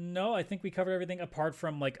 No, I think we covered everything apart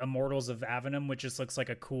from like Immortals of Aveum, which just looks like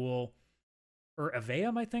a cool, or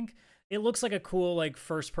Aveum, I think. It looks like a cool like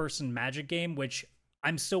first-person magic game, which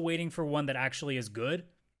I'm still waiting for one that actually is good.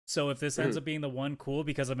 So if this ends up being the one, cool,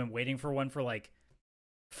 because I've been waiting for one for like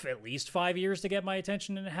at least 5 years to get my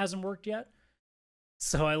attention and it hasn't worked yet.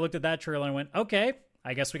 So I looked at that trailer and went, okay,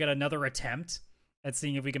 I guess we got another attempt at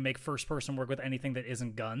seeing if we can make first person work with anything that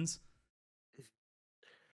isn't guns.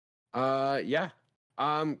 Yeah.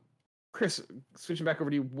 Chris, switching back over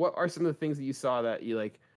to you, what are some of the things that you saw that you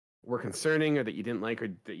like were concerning, or that you didn't like, or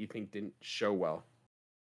that you think didn't show well?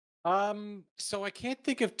 So I can't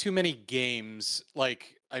think of too many games.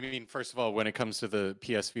 Like, I mean, first of all, when it comes to the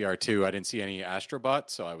PSVR 2, I didn't see any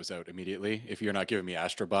Astrobot, so I was out immediately. If you're not giving me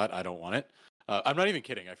Astrobot, I don't want it. I'm not even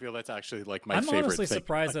kidding. I feel that's actually like my favorite thing. I'm honestly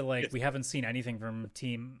surprised that like we haven't seen anything from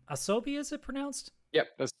Team Asobi. Is it pronounced? Yep.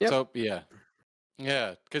 So yeah,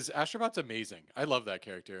 because Astrobot's amazing. I love that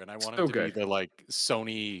character, and I want him to be the like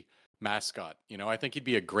Sony mascot. You know, I think he'd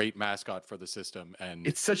be a great mascot for the system. And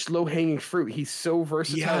it's such low hanging fruit. He's so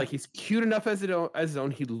versatile. Like, he's cute enough as his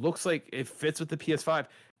own. He looks like it fits with the PS5.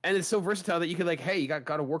 And it's so versatile that you could like, hey, you got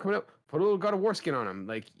God of War coming up, put a little God of War skin on him.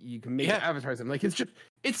 Like you can make avatars him. Like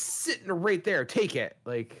it's sitting right there. Take it.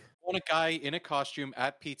 Like want a guy in a costume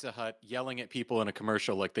at Pizza Hut yelling at people in a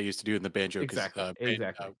commercial like they used to do in the exactly.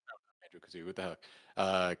 Banjo-Kazooie, what the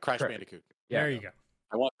heck? Crash Bandicoot. Yeah, there you go.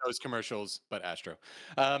 I want those commercials, but Astro.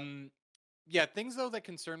 Yeah, things though that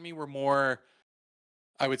concerned me were more,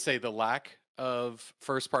 I would say, the lack of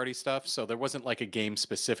first party stuff. So there wasn't like a game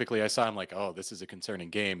specifically I saw. I'm like, oh, this is a concerning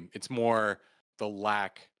game. It's more the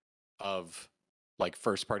lack of like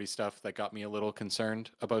first party stuff that got me a little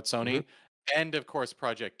concerned about Sony. Mm-hmm. And of course,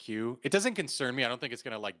 Project Q. It doesn't concern me. I don't think it's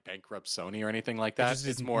going to like bankrupt Sony or anything like that.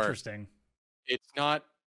 It's more interesting. It's not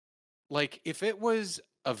like if it was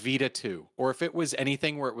a Vita 2 or if it was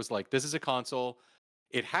anything where it was like, this is a console,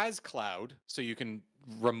 it has cloud, so you can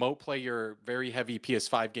remote play your very heavy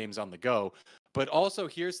PS5 games on the go, but also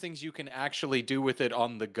here's things you can actually do with it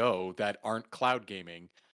on the go that aren't cloud gaming.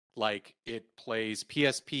 Like it plays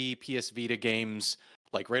PSP, PS Vita games,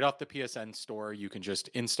 like right off the PSN store. You can just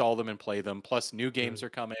install them and play them. Plus new games are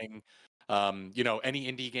coming. Any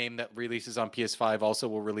indie game that releases on PS5 also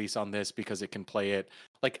will release on this because it can play it.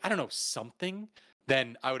 Like, I don't know, something.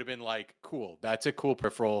 Then I would have been like, cool, that's a cool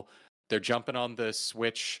peripheral. They're jumping on the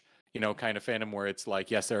Switch, kind of fandom where it's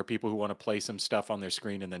like, yes, there are people who want to play some stuff on their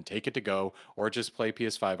screen and then take it to go, or just play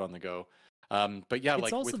PS5 on the go. But yeah,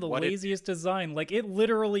 it's also the laziest design. Like it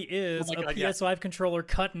literally is a PS5 controller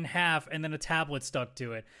cut in half and then a tablet stuck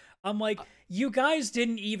to it. I'm like, you guys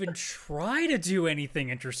didn't even try to do anything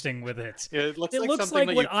interesting with it. Yeah, it looks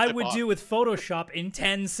like what I would do with Photoshop in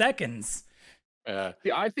 10 seconds.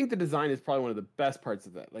 See, I think the design is probably one of the best parts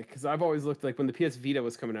of that. Like, because I've always looked like when the PS Vita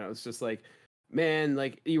was coming out, it was just like, man,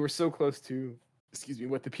 like you were so close to,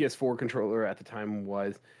 what the PS4 controller at the time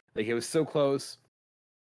was. Like it was so close,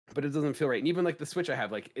 but it doesn't feel right. And even like the Switch I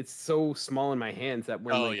have, like it's so small in my hands that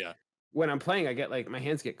when I'm playing, I get like my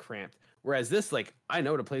hands get cramped. Whereas this, like, I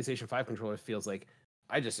know what a PlayStation 5 controller feels like.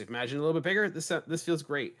 I just imagine a little bit bigger. This feels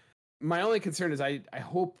great. My only concern is I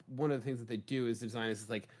hope one of the things that they do is design is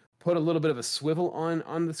like put a little bit of a swivel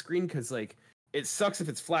on the screen, because like it sucks if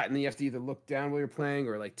it's flat and then you have to either look down while you're playing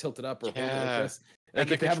or like tilt it up or hold it like this. Like, and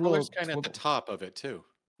the controller's kind of at the top of it too.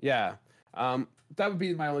 Yeah. That would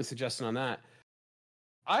be my only suggestion on that.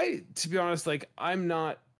 To be honest, like I'm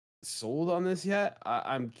not sold on this yet.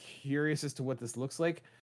 I'm curious as to what this looks like.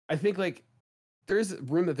 I think like there's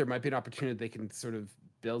room that there might be an opportunity they can sort of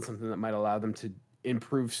build something that might allow them to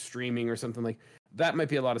improve streaming or something like that. Might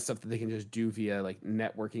be a lot of stuff that they can just do via like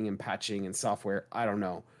networking and patching and software. I don't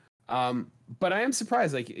know. But I am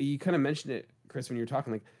surprised. Like you kind of mentioned it, Chris, when you were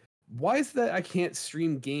talking, like, why is that I can't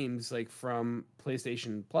stream games like from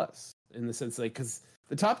PlayStation Plus, in the sense like, because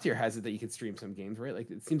the top tier has it that you can stream some games, right?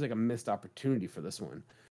 Like it seems like a missed opportunity for this one.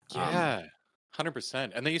 Yeah.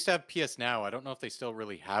 100%. And they used to have PS Now. I don't know if they still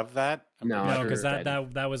really have that. No, because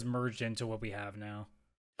that was merged into what we have now.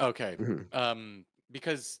 Okay. Mm-hmm.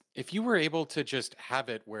 Because if you were able to just have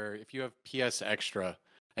it where if you have PS Extra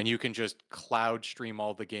and you can just cloud stream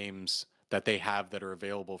all the games that they have that are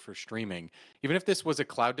available for streaming, even if this was a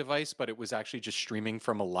cloud device, but it was actually just streaming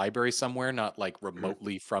from a library somewhere, not like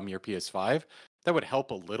remotely from your PS5, that would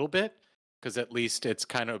help a little bit. Because at least it's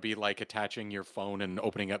kind of be like attaching your phone and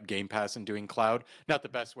opening up Game Pass and doing cloud. Not the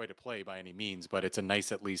best way to play by any means, but it's a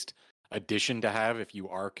nice at least addition to have if you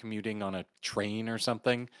are commuting on a train or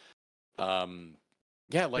something.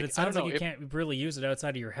 Yeah, like, but it sounds like you can't really use it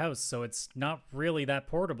outside of your house, so it's not really that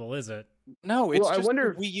portable, is it? No, it's just the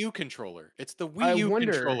Wii U controller. It's the Wii U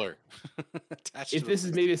controller. If this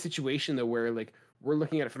is maybe a situation though where like we're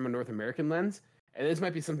looking at it from a North American lens. And this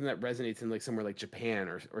might be something that resonates in like somewhere like Japan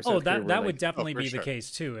or South Korea. That would definitely be the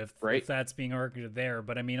case too, if that's being argued there.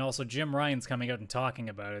 But I mean, also Jim Ryan's coming out and talking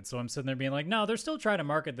about it, so I'm sitting there being like, no, they're still trying to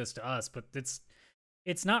market this to us, but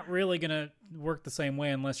it's not really gonna work the same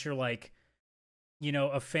way unless you're like,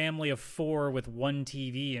 a family of 4 with one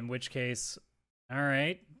TV. In which case, all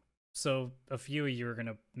right, so a few of you are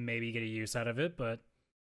gonna maybe get a use out of it, but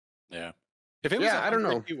yeah, if it was I don't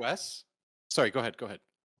know. US, sorry, go ahead.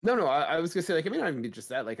 No, I was gonna say, like, I mean, not even just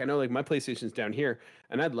that. Like, I know, like, my PlayStation's down here,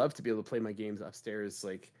 and I'd love to be able to play my games upstairs,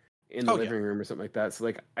 like, in the living room or something like that. So,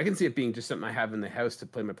 like, I can see it being just something I have in the house to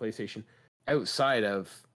play my PlayStation outside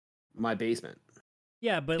of my basement.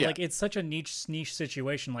 Yeah, but like, it's such a niche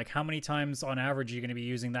situation. Like, how many times on average are you going to be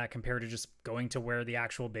using that compared to just going to where the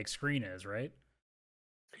actual big screen is, right?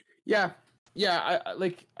 Yeah.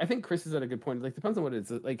 I think Chris is at a good point. Like, depends on what it is.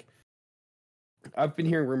 Like, I've been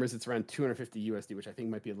hearing rumors it's around 250 USD, which I think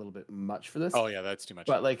might be a little bit much for this. Oh yeah, that's too much.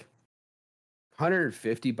 But like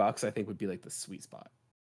 $150, I think would be like the sweet spot.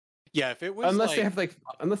 Yeah, if it was Unless they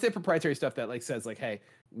have proprietary stuff that like says like, hey,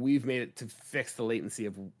 we've made it to fix the latency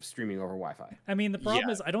of streaming over Wi-Fi. I mean, the problem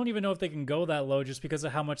is I don't even know if they can go that low just because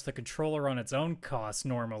of how much the controller on its own costs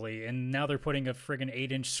normally, and now they're putting a friggin'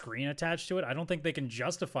 8-inch screen attached to it. I don't think they can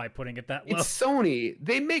justify putting it that low. It's Sony.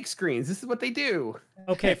 They make screens. This is what they do.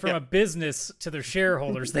 Okay, from a business to their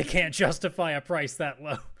shareholders, they can't justify a price that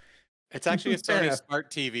low. It's actually a Sony Smart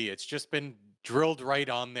TV. It's just been drilled right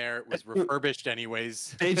on there. It was refurbished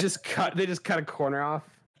anyways. They just cut a corner off.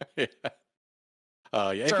 Yeah.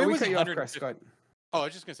 Yeah. Sorry, if it we was cut you off, Chris. Go ahead. Oh, I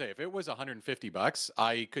was just gonna say, if it was $150,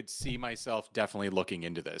 I could see myself definitely looking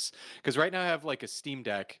into this. Because right now I have like a Steam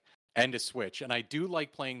Deck and a Switch, and I do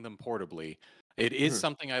like playing them portably. It is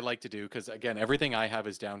something I like to do because, again, everything I have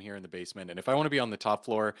is down here in the basement. And if I want to be on the top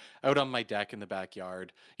floor, out on my deck in the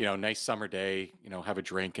backyard, nice summer day, have a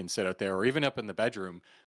drink and sit out there, or even up in the bedroom,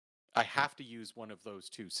 I have to use one of those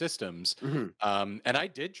two systems. And I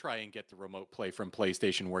did try and get the remote play from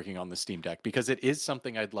PlayStation working on the Steam Deck because it is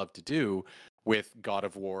something I'd love to do with God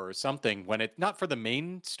of War or something when it, not for the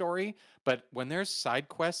main story, but when there's side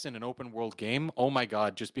quests in an open world game. Oh my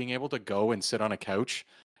God, just being able to go and sit on a couch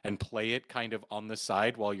and play it kind of on the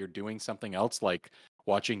side while you're doing something else, like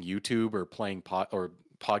watching YouTube or playing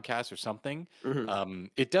podcasts or something.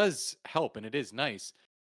 It does help and it is nice.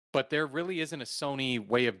 But there really isn't a Sony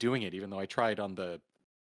way of doing it, even though I tried on the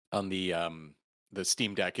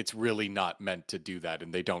Steam Deck. It's really not meant to do that,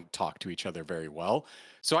 and they don't talk to each other very well.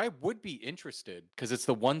 So I would be interested because it's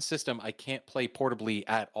the one system I can't play portably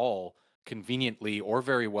at all, conveniently or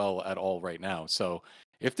very well at all right now. So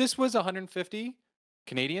if this was 150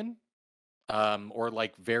 Canadian, or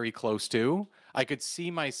like very close to, I could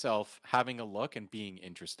see myself having a look and being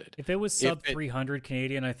interested. If it was sub 300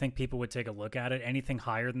 Canadian, I think people would take a look at it. Anything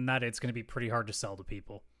higher than that, it's going to be pretty hard to sell to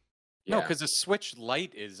people. Yeah. No, because a Switch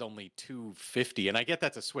Lite is only $250, and I get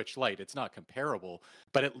that's a Switch Lite. It's not comparable,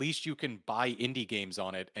 but at least you can buy indie games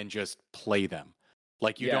on it and just play them.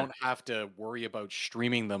 Like you don't have to worry about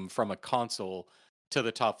streaming them from a console to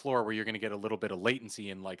the top floor where you're going to get a little bit of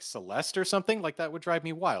latency in like Celeste or something. Like that would drive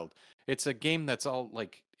me wild. It's a game that's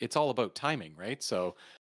it's all about timing, right? So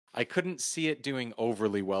I couldn't see it doing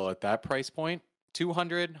overly well at that price point.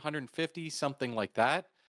 200, 150, something like that.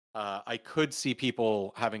 I could see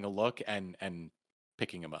people having a look and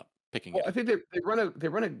picking them up, it up. I think they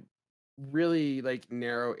run a really like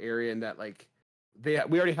narrow area in that like we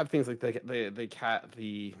already have things like the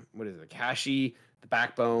cache, the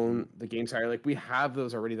backbone, the game tire. Like we have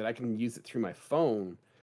those already that I can use it through my phone,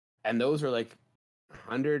 and those are like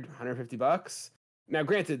 $150. Now,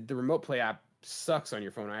 granted, the remote play app sucks on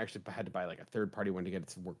your phone. I actually had to buy like a third-party one to get it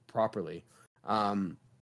to work properly.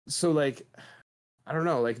 So like, I don't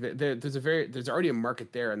know. Like there's already a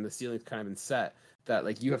market there, and the ceiling's kind of been set that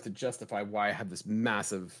like you have to justify why I have this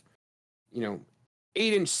massive,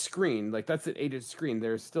 8-inch screen. Like that's an 8-inch screen.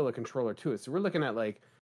 There's still a controller to it. So we're looking at like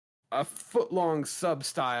a foot-long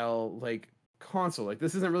sub-style like console. Like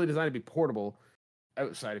this isn't really designed to be portable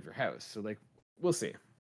outside of your house. So like we'll see.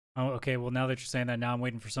 Oh, okay. Well, now that you're saying that, now I'm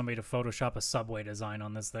waiting for somebody to Photoshop a subway design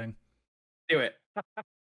on this thing. Do it.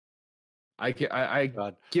 I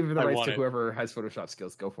give the rights to whoever has Photoshop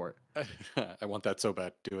skills. Go for it. I want that so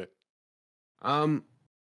bad. Do it.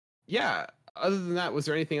 Yeah. Other than that, was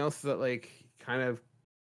there anything else that like kind of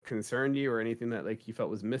concerned you, or anything that like you felt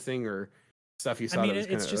was missing, or stuff you saw? I mean,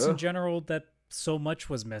 it's just in general that so much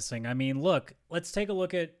was missing. I mean, look, let's take a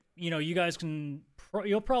look at. You guys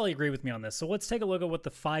you'll probably agree with me on this. So let's take a look at what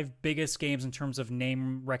the 5 biggest games in terms of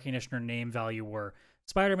name recognition or name value were.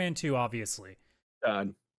 Spider-Man 2, obviously.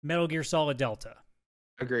 Done. Metal Gear Solid Delta.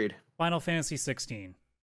 Agreed. Final Fantasy 16.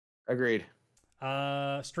 Agreed.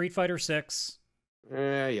 Street Fighter 6.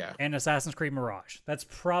 Yeah. And Assassin's Creed Mirage. That's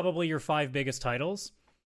probably your 5 biggest titles.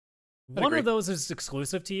 I'd One agree. of those is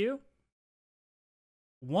exclusive to you.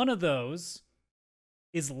 One of those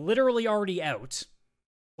is literally already out.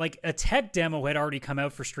 Like, a tech demo had already come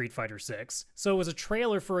out for Street Fighter 6, so it was a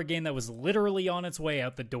trailer for a game that was literally on its way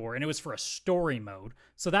out the door, and it was for a story mode,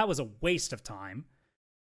 so that was a waste of time.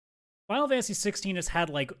 Final Fantasy 16 has had,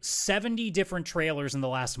 like, 70 different trailers in the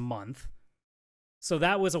last month, so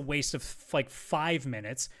that was a waste of, like, 5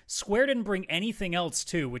 minutes. Square didn't bring anything else,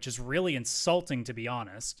 too, which is really insulting, to be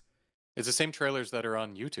honest. It's the same trailers that are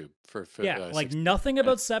on YouTube for yeah, like, 16. Nothing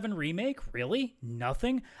about 7 Remake? Really?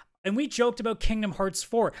 Nothing? And we joked about Kingdom Hearts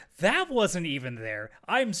 4. That wasn't even there.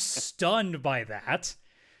 I'm stunned by that.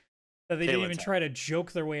 That they didn't even try to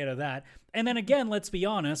joke their way out of that. And then again, let's be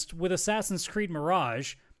honest, with Assassin's Creed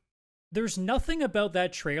Mirage, there's nothing about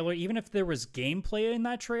that trailer, even if there was gameplay in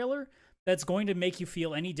that trailer, that's going to make you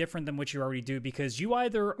feel any different than what you already do, because you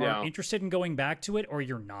either are interested in going back to it or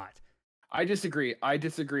you're not. I disagree. I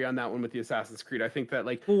disagree on that one with the Assassin's Creed. I think that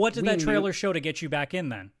like, well, what did that trailer show to get you back in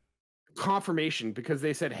then? Confirmation, because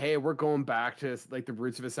they said, hey, we're going back to like the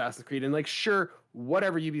roots of Assassin's Creed, and like, sure,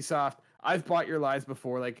 whatever, Ubisoft, I've bought your lies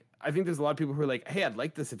before. Like, I think there's a lot of people who are like, hey, I'd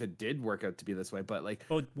like this if it did work out to be this way, but like,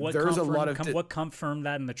 there's a lot of what confirmed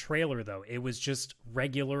that in the trailer though? It was just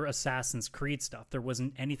regular Assassin's Creed stuff. There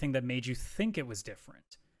wasn't anything that made you think it was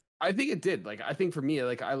different. I think it did. Like, I think for me,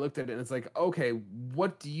 like, I looked at it and it's like, okay,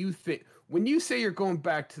 what do you think when you say you're going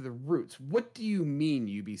back to the roots? What do you mean,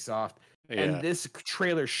 Ubisoft? Yeah. And this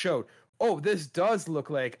trailer showed, oh, this does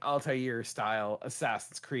look like Altair style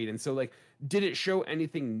Assassin's Creed. And so, like, did it show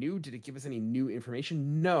anything new? Did it give us any new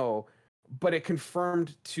information? No, but it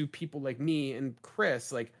confirmed to people like me and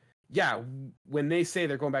Chris, like, yeah, when they say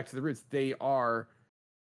they're going back to the roots, they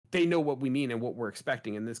know what we mean and what we're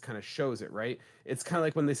expecting. And this kind of shows it, right? It's kind of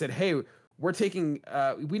like when they said, hey, we're taking,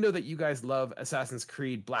 we know that you guys love Assassin's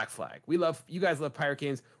Creed Black Flag. You guys love pirate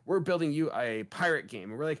games. We're building you a pirate game.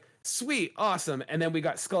 And we're like, sweet, awesome. And then we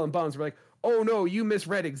got Skull and Bones. We're like, oh no, you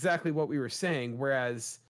misread exactly what we were saying.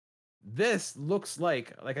 Whereas this looks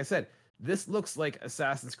like I said, this looks like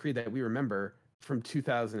Assassin's Creed that we remember from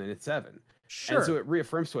 2007. Sure. And so it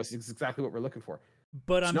reaffirms to us exactly what we're looking for.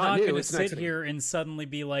 But I'm not going to sit here and suddenly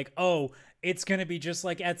be like, oh, it's going to be just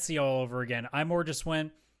like Etsy all over again. I more just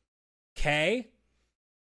went, okay.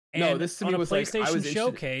 No, this to me was like, PlayStation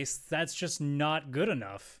Showcase, that's just not good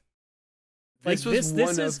enough. Like this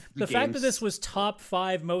is the fact that this was top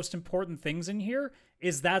 5 most important things in here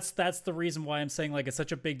is that's the reason why I'm saying like it's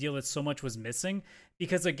such a big deal that so much was missing,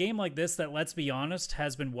 because a game like this that, let's be honest,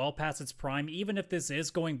 has been well past its prime, even if this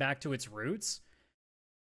is going back to its roots,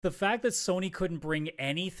 the fact that Sony couldn't bring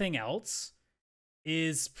anything else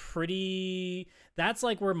is pretty, that's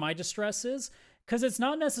like where my distress is, because it's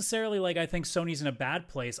not necessarily like I think Sony's in a bad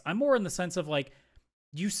place. I'm more in the sense of like,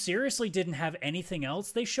 you seriously didn't have anything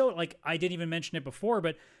else. They showed, like, I didn't even mention it before,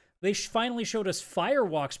 but they finally showed us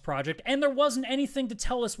Firewalk's project, and there wasn't anything to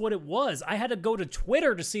tell us what it was. I had to go to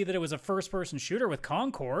Twitter to see that it was a first-person shooter with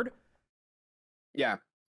Concord. Yeah.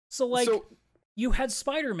 So, like, you had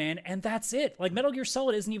Spider-Man, and that's it. Like, Metal Gear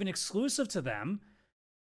Solid isn't even exclusive to them,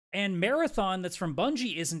 and Marathon that's from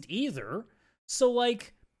Bungie isn't either. So,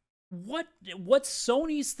 like, what's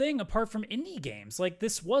Sony's thing apart from indie games? Like,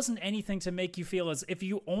 this wasn't anything to make you feel as if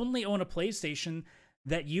you only own a PlayStation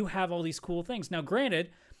that you have all these cool things. Now,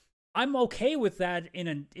 granted, I'm okay with that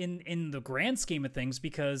in the grand scheme of things,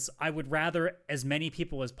 because I would rather as many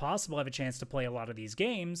people as possible have a chance to play a lot of these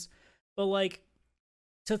games. But like,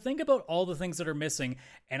 to think about all the things that are missing,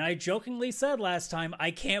 and I jokingly said last time,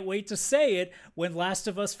 I can't wait to say it when Last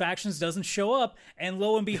of Us Factions doesn't show up, and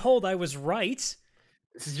lo and behold, I was right.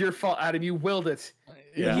 This is your fault, Adam. You willed it.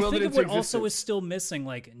 Yeah. You think of what also is still missing,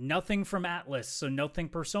 like nothing from Atlas, so nothing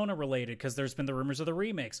Persona related, because there's been the rumors of the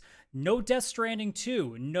remakes. No Death Stranding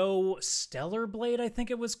 2, no Stellar Blade, I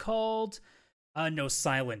think it was called, no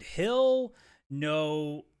Silent Hill,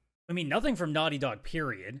 nothing from Naughty Dog,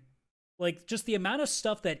 period. Like, just the amount of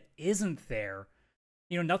stuff that isn't there.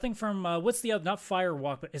 You know, nothing from, what's the other, not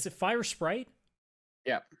Firewalk, but is it Fire Sprite?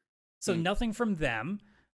 Yeah. So nothing from them.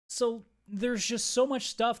 So there's just so much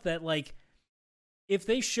stuff that, like, if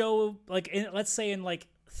they show, like, let's say in, like,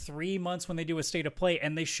 3 months when they do a state of play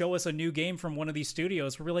and they show us a new game from one of these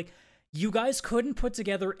studios, we're like, you guys couldn't put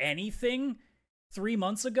together anything 3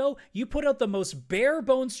 months ago? You put out the most bare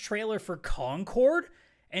bones trailer for Concord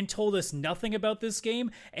and told us nothing about this game,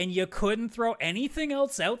 and you couldn't throw anything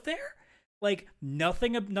else out there? Like,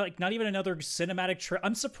 nothing, not even another cinematic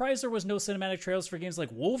I'm surprised there was no cinematic trailers for games like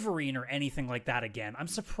Wolverine or anything like that again. I'm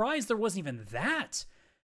surprised there wasn't even that.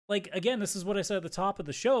 Like, again, this is what I said at the top of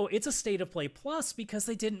the show. It's a State of Play Plus because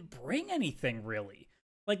they didn't bring anything, really.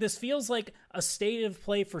 Like, this feels like a State of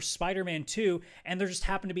Play for Spider-Man 2, and there just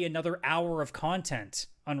happened to be another hour of content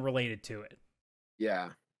unrelated to it.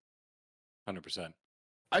 Yeah. 100%.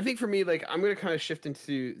 I think for me, like, I'm going to kind of shift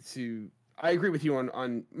into I agree with you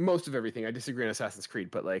on most of everything. I disagree on Assassin's Creed,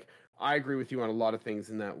 but like I agree with you on a lot of things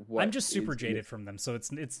in that. I'm just super jaded from them, so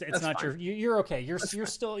it's not fine. You're okay. You're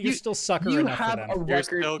still sucker enough for them.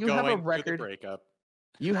 You have a record. Breakup.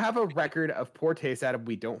 You have a record of poor taste, Adam.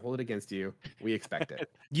 We don't hold it against you. We expect it.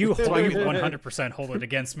 You 100% hold it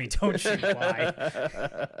against me, don't you? Why?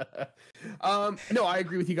 No, I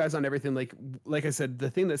agree with you guys on everything. Like I said, the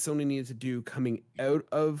thing that Sony needed to do coming out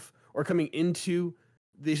of or coming into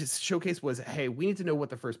this showcase was, hey, we need to know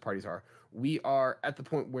what the first parties are. We are at the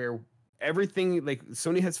point where everything, like,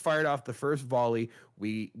 Sony has fired off the first volley.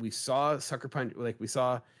 We saw Sucker Punch, like we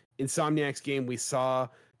saw Insomniac's game, we saw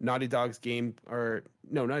Naughty Dog's game, or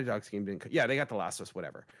no, Naughty Dog's game didn't. Yeah, they got The Last of Us,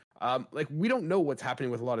 whatever. Like we don't know what's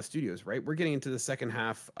happening with a lot of studios, right? We're getting into the second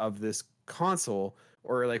half of this console,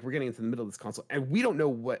 or like we're getting into the middle of this console, and we don't know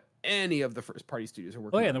what any of the first party studios are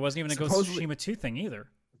working on. Oh yeah, there wasn't even a Ghost of Tsushima 2 thing either.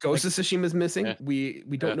 Ghost of Tsushima's missing. Yeah. We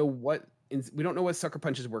don't know what we don't know what Sucker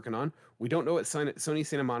Punch is working on. We don't know what Sony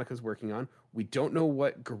Santa Monica is working on. We don't know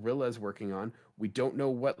what Guerrilla is working on. We don't know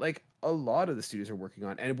what like a lot of the studios are working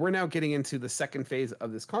on. And we're now getting into the second phase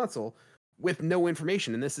of this console with no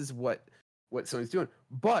information. And this is what Sony's doing.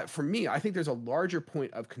 But for me, I think there's a larger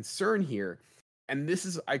point of concern here. And this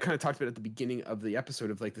is, I kind of talked about at the beginning of the episode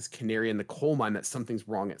of like this canary in the coal mine that something's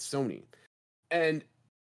wrong at Sony. And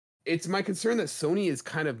it's my concern that Sony is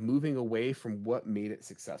kind of moving away from what made it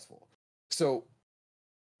successful. So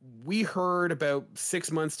we heard about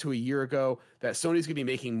 6 months to a year ago that Sony's going to be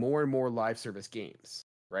making more and more live service games,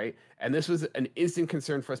 right? And this was an instant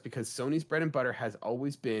concern for us because Sony's bread and butter has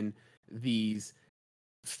always been these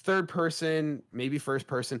third person, maybe first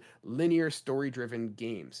person, linear story driven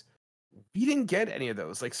games. We didn't get any of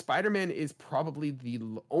those. Like Spider-Man is probably the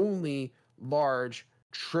only large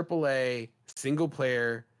AAA single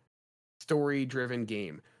player story driven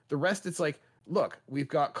game. The rest, it's like, look, we've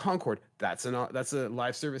got Concord. That's a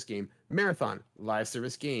live service game. Marathon, live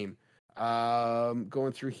service game.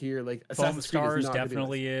 Going through here, like Foam Stars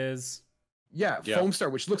definitely is. Yeah, Foam Star,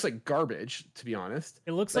 which looks like garbage, to be honest.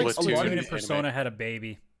 It looks like Splatoon and Persona had a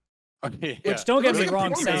baby. Yeah. Which, don't get me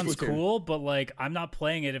wrong, sounds cool, but like I'm not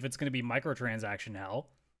playing it if it's going to be microtransaction hell.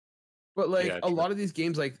 But like a lot of these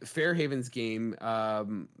games, like Fairhaven's game,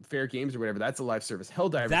 Fair Games or whatever, that's a live service.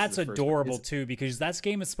 Helldivers, that's adorable too, because that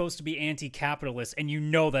game is supposed to be anti-capitalist, and you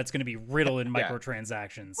know that's going to be riddled in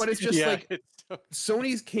microtransactions. But it's just like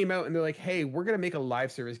Sony's came out and they're like, "Hey, we're going to make a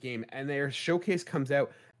live service game," and their showcase comes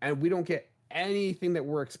out, and we don't get anything that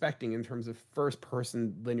we're expecting in terms of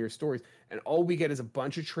first-person linear stories, and all we get is a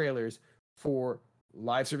bunch of trailers for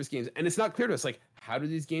live service games, and it's not clear to us like how do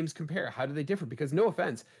these games compare? How do they differ? Because no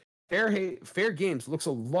offense. Fair Games looks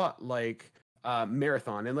a lot like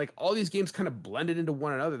Marathon, and like all these games kind of blended into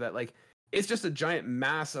one another. That like it's just a giant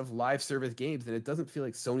mass of live service games, and it doesn't feel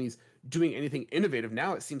like Sony's doing anything innovative.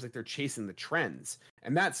 Now it seems like they're chasing the trends,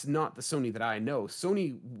 and that's not the Sony that I know.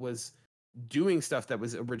 Sony was doing stuff that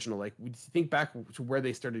was original. Like we think back to where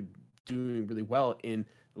they started doing really well in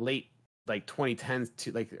late like 2010s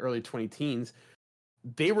to like early 2010s.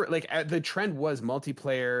 They were like the trend was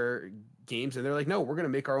multiplayer games, and they're like, no, we're gonna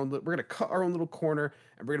make our own. We're gonna cut our own little corner,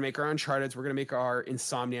 and we're gonna make our Uncharted's. We're gonna make our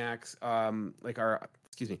Insomniacs, like our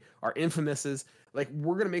Infamouses. Like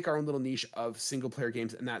we're gonna make our own little niche of single player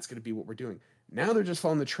games, and that's gonna be what we're doing. Now they're just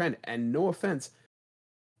following the trend, and no offense,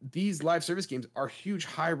 these live service games are huge,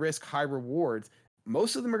 high risk, high rewards.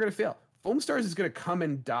 Most of them are gonna fail. Foam Stars is gonna come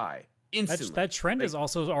and die instantly. That trend is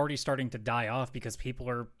also already starting to die off because people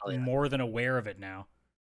are more than aware of it now.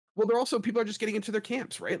 Well, they're also, people are just getting into their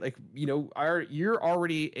camps, right? Like, you know, you're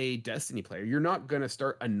already a Destiny player. You're not going to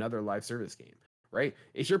start another live service game, right?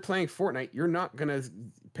 If you're playing Fortnite, you're not going to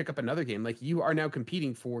pick up another game. Like, you are now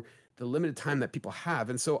competing for the limited time that people have.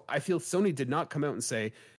 And so I feel Sony did not come out and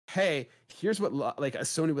say, hey, here's what like a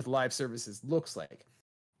Sony with live services looks like.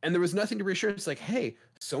 And there was nothing to reassure. It's like, hey,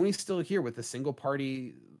 Sony's still here with the single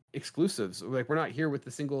party exclusives. Like, we're not here with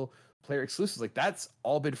the single player exclusives. Like, that's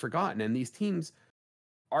all been forgotten. And these teams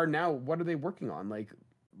are now, what are they working on? Like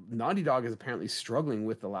Naughty Dog is apparently struggling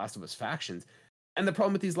with the Last of Us factions. And the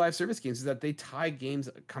problem with these live service games is that they tie games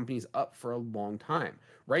companies up for a long time,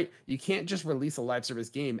 right? You can't just release a live service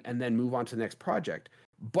game and then move on to the next project.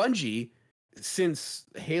 Bungie, since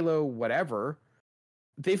Halo whatever,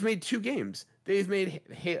 they've made 2 games. They've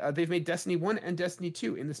made Destiny 1 and Destiny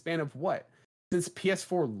 2 in the span of what? Since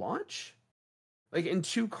PS4 launch? Like in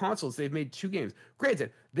 2 consoles, they've made 2 games.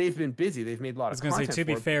 Granted, they've been busy. They've made a lot of content. I was going to say, to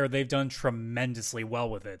be fair, they've done tremendously well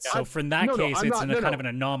with it. So from that case, it's kind of an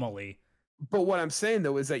anomaly. But what I'm saying,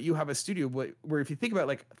 though, is that you have a studio where if you think about,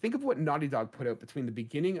 like, think of what Naughty Dog put out between the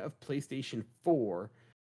beginning of PlayStation 4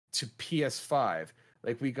 to PS5.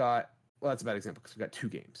 Like, we got, well, that's a bad example because we got 2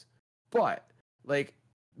 games. But, like,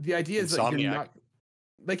 the idea is that you're not,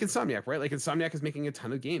 like Insomniac, right? Like Insomniac is making a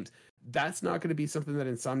ton of games. That's not going to be something that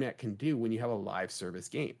Insomniac can do when you have a live service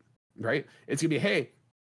game, right? It's going to be, hey,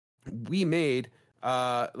 we made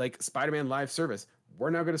like Spider-Man live service. We're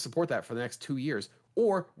now going to support that for the next 2 years,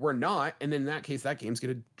 or we're not. And then in that case, that game's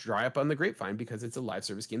going to dry up on the grapevine because it's a live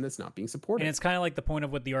service game that's not being supported. And it's kind of like the point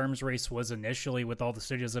of what the arms race was initially with all the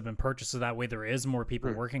studios that have been purchased. So that way there is more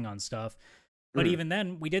people working on stuff. But even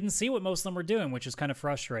then, we didn't see what most of them were doing, which is kind of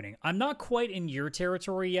frustrating. I'm not quite in your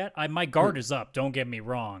territory yet. My guard is up, don't get me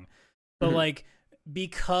wrong. But like,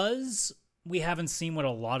 because we haven't seen what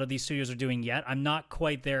a lot of these studios are doing yet. I'm not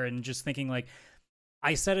quite there, and just thinking like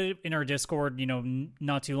I said it in our Discord,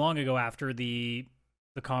 not too long ago after the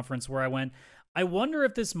conference where I went. I wonder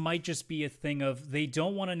if this might just be a thing of they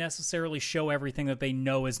don't want to necessarily show everything that they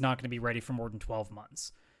know is not going to be ready for more than 12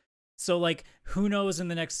 months. So, like, who knows in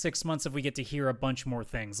the next 6 months if we get to hear a bunch more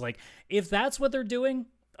things. Like, if that's what they're doing,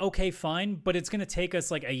 okay, fine. But it's going to take us,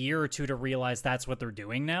 like, a year or two to realize that's what they're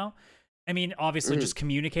doing now. I mean, obviously, just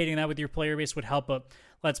communicating that with your player base would help. But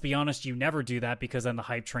let's be honest, you never do that because then the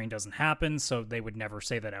hype train doesn't happen. So they would never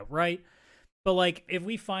say that outright. But, like, if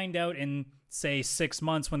we find out in, say, 6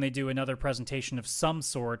 months when they do another presentation of some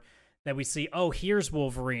sort that we see, oh, here's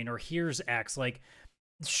Wolverine or here's X, like,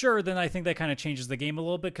 sure, then I think that kind of changes the game a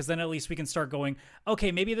little bit because then at least we can start going,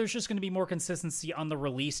 okay, maybe there's just going to be more consistency on the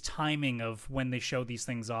release timing of when they show these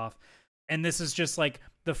things off. And this is just like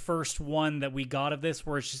the first one that we got of this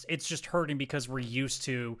where it's just hurting because we're used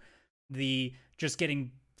to the just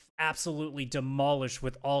getting absolutely demolished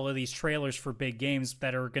with all of these trailers for big games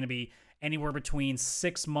that are going to be anywhere between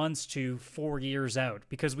 6 months to 4 years out.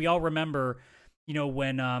 Because we all remember,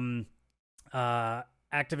 when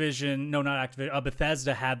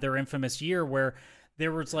Bethesda had their infamous year where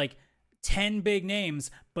there was like 10 big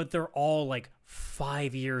names, but they're all like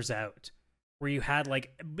 5 years out. Where you had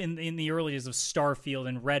like in the early days of Starfield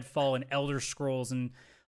and Redfall and Elder Scrolls and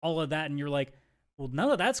all of that, and you're like, well,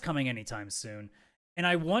 none of that's coming anytime soon. And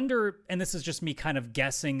I wonder, and this is just me kind of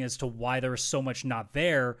guessing as to why there was so much not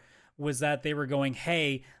there, was that they were going,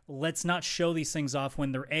 hey, let's not show these things off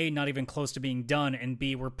when they're A, not even close to being done, and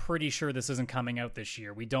B, we're pretty sure this isn't coming out this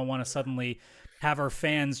year. We don't want to suddenly have our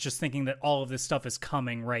fans just thinking that all of this stuff is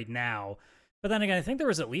coming right now. But then again, I think there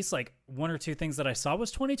was at least like one or two things that I saw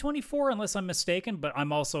was 2024, unless I'm mistaken, but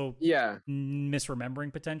I'm also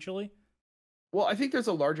misremembering potentially. Well, I think there's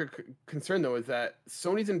a larger concern, though, is that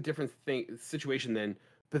Sony's in a different situation than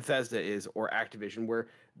Bethesda is or Activision, where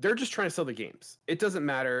they're just trying to sell the games. It doesn't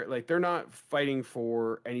matter. Like, they're not fighting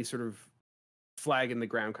for any sort of flag in the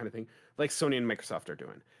ground kind of thing like Sony and Microsoft are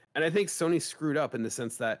doing. And I think Sony screwed up in the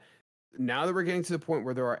sense that now that we're getting to the point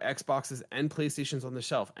where there are Xboxes and PlayStations on the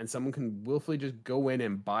shelf and someone can willfully just go in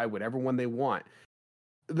and buy whatever one they want.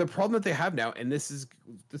 The problem that they have now, and this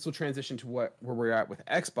will transition to where we're at with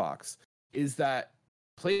Xbox, is that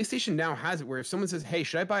PlayStation now has it where if someone says, hey,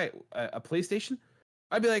 should I buy a PlayStation?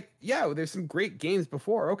 I'd be like, yeah, there's some great games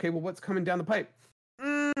before. Okay, well, what's coming down the pipe?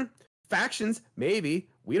 Factions, maybe.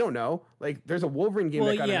 We don't know. Like, there's a Wolverine game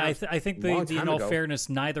that got announced I think in all fairness,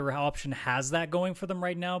 neither option has that going for them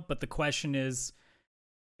right now. But the question is,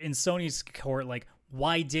 in Sony's court, like,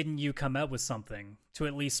 why didn't you come out with something to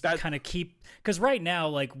at least kind of keep... Because right now,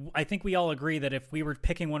 like, I think we all agree that if we were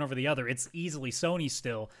picking one over the other, it's easily Sony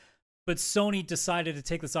still. But Sony decided to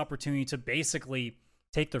take this opportunity to basically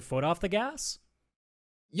take their foot off the gas.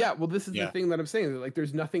 Yeah, well, this is the thing that I'm saying. Like,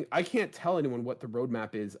 there's nothing... I can't tell anyone what the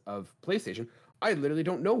roadmap is of PlayStation. I literally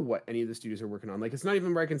don't know what any of the studios are working on. Like, it's not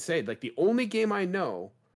even where I can say. Like, the only game I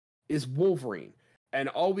know is Wolverine. And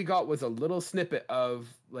all we got was a little snippet of,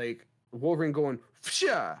 like, Wolverine going,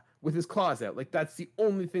 Psha! With his claws out. Like, that's the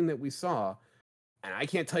only thing that we saw. And I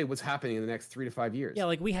can't tell you what's happening in the next 3 to 5 years. Yeah,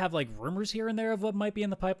 like, we have, like, rumors here and there of what might be in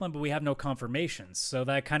the pipeline, but we have no confirmations. So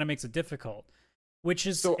that kind of makes it difficult. Which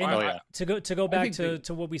is to go back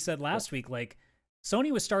to what we said last week, like,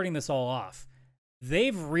 Sony was starting this all off.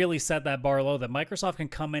 They've really set that bar low that Microsoft can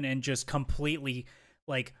come in and just completely,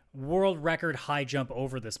 like, world record high jump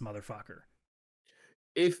over this motherfucker.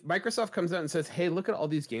 If Microsoft comes out and says, hey, look at all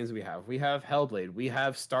these games we have have Hellblade, we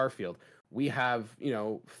have Starfield, we have,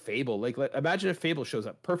 Fable. Like, imagine if Fable shows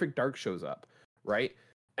up, Perfect Dark shows up, right?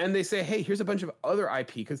 And they say, hey, here's a bunch of other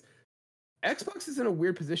IP, because Xbox is in a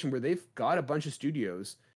weird position where they've got a bunch of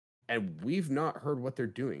studios and we've not heard what they're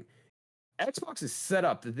doing. Xbox is set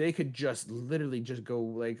up that they could just literally just go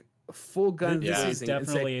like full gun. This is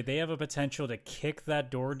definitely, they have a potential to kick that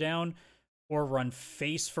door down or run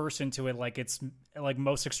face first into it like it's like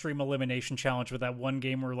Most Extreme Elimination Challenge with that one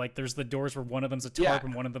game where like there's the doors where one of them's a tarp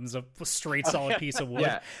and one of them's a straight solid piece of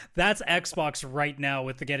wood. That's Xbox right now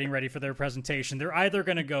with the getting ready for their presentation. They're either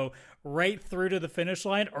going to go right through to the finish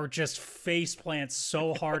line or just face plant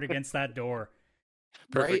so hard against that door.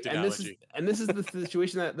 Perfect analogy. And this is the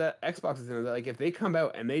situation that Xbox is in. That, like, if they come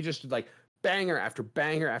out and they just like banger after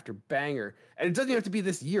banger after banger, and it doesn't even have to be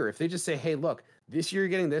this year. If they just say, hey, look, this year you're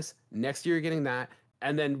getting this, next year you're getting that,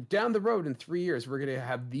 and then down the road in 3 years we're going to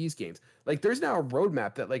have these games. Like, there's now a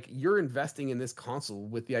roadmap that like you're investing in this console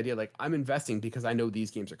with the idea like I'm investing because I know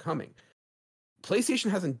these games are coming.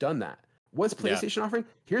 PlayStation hasn't done that. What's PlayStation offering?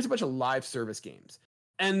 Here's a bunch of live service games.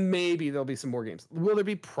 And maybe there'll be some more games. Will there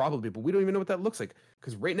be? Probably, but we don't even know what that looks like.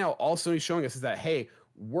 Because right now, all Sony's showing us is that, hey,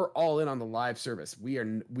 we're all in on the live service.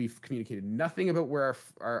 We've communicated nothing about where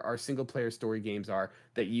our single player story games are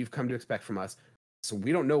that you've come to expect from us. So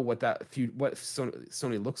we don't know what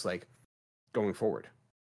Sony looks like going forward.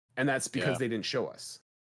 And that's because they didn't show us.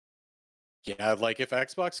 Yeah, like if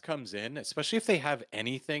Xbox comes in, especially if they have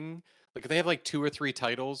anything, like if they have like 2 or 3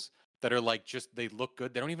 titles that are like just they look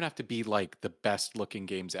good. They don't even have to be like the best looking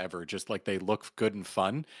games ever. Just like they look good and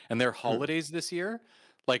fun. And they're holidays this year.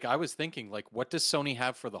 Like I was thinking, like, what does Sony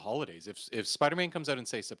have for the holidays? If Spider-Man comes out in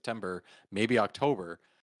say September, maybe October,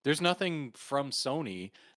 there's nothing from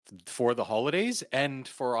Sony for the holidays and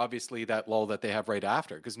for obviously that lull that they have right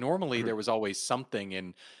after. Because normally there was always something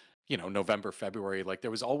in, November, February. Like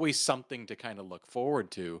there was always something to kind of look forward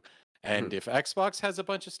to. And if Xbox has a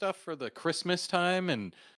bunch of stuff for the Christmas time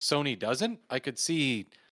and Sony doesn't, I could see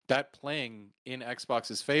that playing in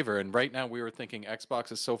Xbox's favor. And right now we were thinking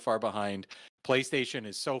Xbox is so far behind, PlayStation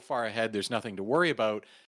is so far ahead, there's nothing to worry about.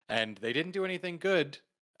 And they didn't do anything good.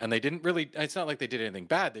 And they didn't really, it's not like they did anything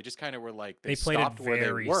bad. They just kind of were like, they played stopped it where they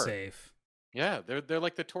very were. safe. Yeah, they're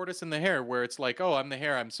like the tortoise and the hare, where it's like, oh, I'm the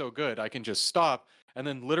hare, I'm so good, I can just stop. And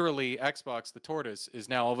then literally Xbox, the tortoise, is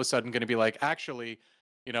now all of a sudden going to be like, actually,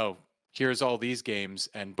 here's all these games,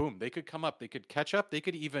 and boom, they could come up, they could catch up, they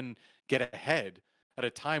could even get ahead at a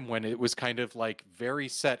time when it was kind of like very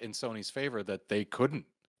set in Sony's favor that they couldn't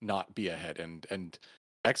not be ahead. And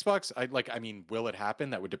Xbox, I mean, will it happen?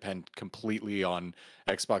 That would depend completely on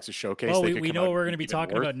Xbox's showcase. Well, we know what we're going to be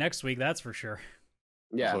talking about next week, that's for sure.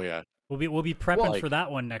 Yeah. So yeah. We'll be prepping for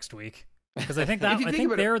that one next week. Because I think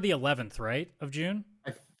they're the 11th, right, of June.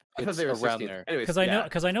 I thought they were around there.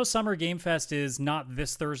 Because I know Summer Game Fest is not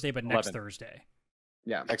this Thursday, but next 11th. Thursday.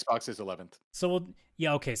 Yeah, Xbox is 11th. So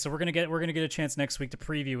okay. So we're gonna get a chance next week to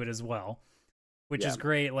preview it as well, which is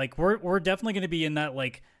great. Like we're definitely gonna be in that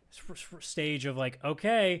like stage of like,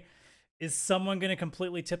 okay, is someone gonna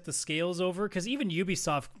completely tip the scales over? Because even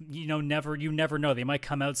Ubisoft, you never know. They might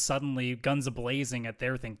come out suddenly, guns a blazing at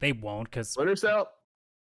their thing. They won't, because Splinter Cell.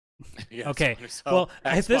 Yeah, okay. Well,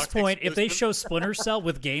 Xbox at this point, exclusive. If they show Splinter Cell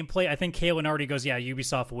with gameplay, I think Kalen already goes, "Yeah,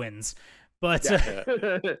 Ubisoft wins." But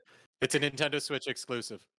it's a Nintendo Switch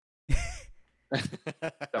exclusive.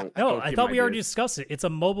 No, I thought we already discussed it. It's a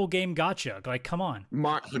mobile game gotcha. Like, come on,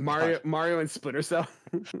 Mario and Splinter Cell.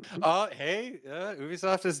 Hey,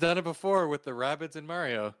 Ubisoft has done it before with the Rabbids and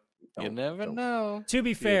Mario. You never know. To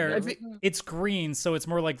be fair, it's green, so it's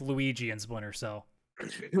more like Luigi and Splinter Cell.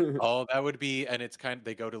 Oh, that would be, and it's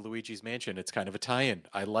they go to Luigi's Mansion. It's kind of a tie-in.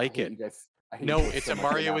 I like it. No, it's a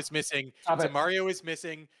Mario is missing. It's a Mario is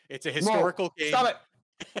missing. It's a historical game. Stop it.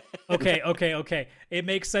 Okay. It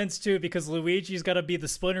makes sense too, because Luigi's got to be the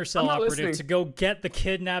Splinter Cell operative to go get the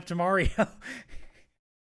kidnapped Mario.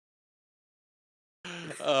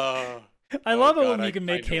 I love it when you can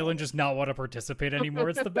make Kalen just not want to participate anymore.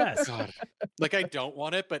 It's the best. God. Like, I don't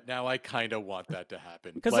want it, but now I kind of want that to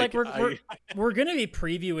happen. Because we're going to be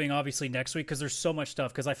previewing, obviously, next week, because there's so much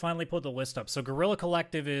stuff, because I finally put the list up. So Guerrilla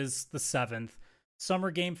Collective is the 7th.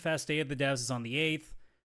 Summer Game Fest Day of the Devs is on the 8th.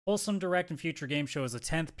 Wholesome Direct and Future Game Show is the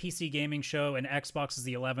 10th. PC Gaming Show and Xbox is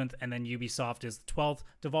the 11th. And then Ubisoft is the 12th.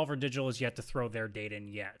 Devolver Digital is yet to throw their date in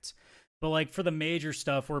yet. But like for the major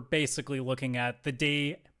stuff, we're basically looking at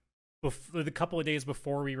the couple of days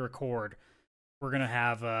before we record. We're going to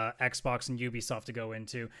have Xbox and Ubisoft to go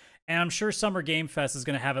into. And I'm sure Summer Game Fest is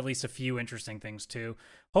going to have at least a few interesting things too.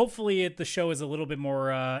 Hopefully the show is a little bit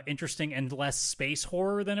more interesting and less space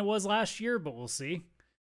horror than it was last year, but we'll see.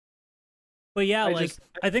 But yeah,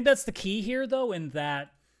 I think that's the key here though, in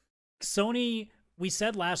that Sony, we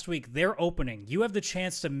said last week, they're opening. You have the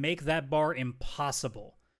chance to make that bar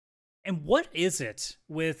impossible. And what is it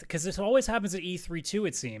with, because this always happens at E3 too,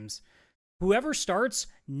 it seems. Whoever starts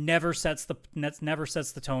never sets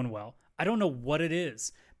the tone well. I don't know what it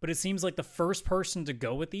is, but it seems like the first person to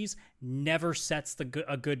go with these never sets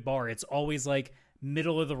a good bar. It's always like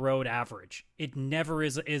middle of the road average. It never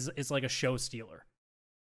is like a show stealer.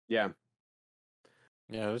 Yeah.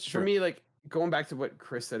 Yeah, that's true. For me, like going back to what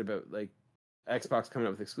Chris said about like Xbox coming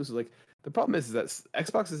up with exclusives, like the problem is that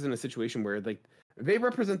Xbox is in a situation where like they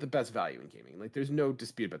represent the best value in gaming. Like there's no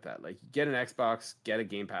dispute about that. Like get an Xbox, get a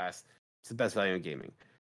Game Pass. It's the best value in gaming.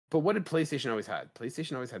 But what did PlayStation always had?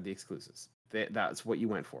 PlayStation always had the exclusives. That's what you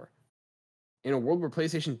went for. In a world where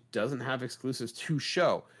PlayStation doesn't have exclusives to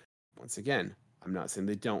show, once again, I'm not saying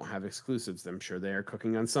they don't have exclusives. I'm sure they are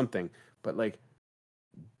cooking on something. But like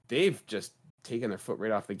they've just taken their foot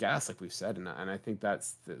right off the gas, like we've said. And I think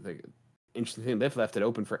that's the interesting thing. They've left it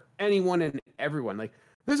open for anyone and everyone. Like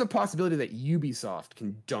there's a possibility that Ubisoft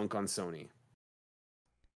can dunk on Sony.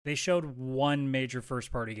 They showed one major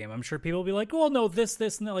first-party game. I'm sure people will be like, well, no, this,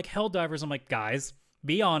 and that, like Helldivers. I'm like, guys,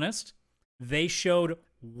 be honest. They showed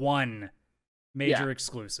one major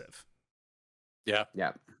exclusive. Yeah.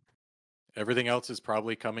 Yeah. Everything else is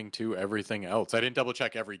probably coming to everything else. I didn't double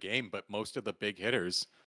check every game, but most of the big hitters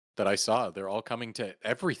that I saw, they're all coming to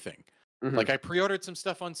everything. Mhm. Like I pre-ordered some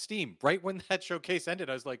stuff on Steam. Right when that showcase ended,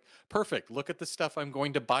 I was like, perfect. Look at the stuff I'm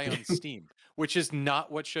going to buy on Steam, which is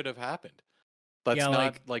not what should have happened. That's Yeah,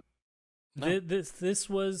 not like no. This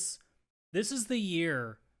is the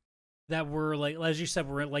year that we're like, as you said,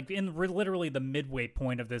 we're literally the midway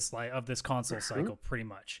point of this console cycle, pretty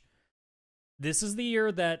much. This is the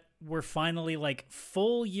year that we're finally like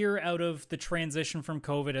full year out of the transition from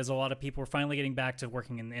COVID, as a lot of people are finally getting back to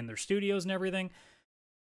working in their studios and everything.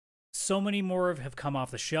 So many more have come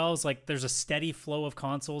off the shelves. Like there's a steady flow of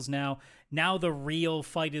consoles now. Now the real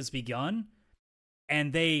fight has begun,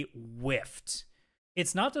 and they whiffed.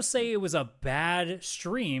 It's not to say it was a bad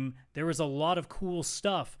stream. There was a lot of cool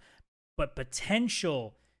stuff, but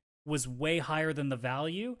potential was way higher than the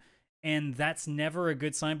value. And that's never a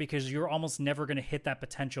good sign, because you're almost never going to hit that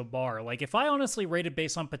potential bar. Like if I honestly rated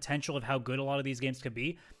based on potential of how good a lot of these games could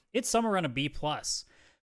be, it's somewhere around a B+.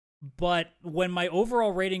 But when my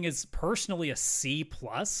overall rating is personally a C+,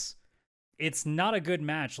 it's not a good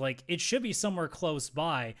match. Like it should be somewhere close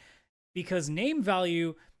by, because name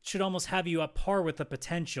value should almost have you at par with the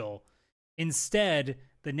potential. Instead,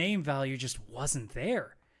 the name value just wasn't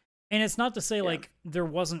there. And it's not to say like there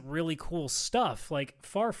wasn't really cool stuff. Like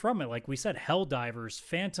far from it. Like we said, Helldivers,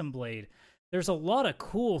 Phantom Blade. There's a lot of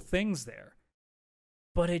cool things there.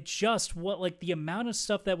 But it just, the amount of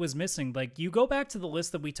stuff that was missing. Like you go back to the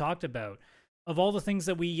list that we talked about of all the things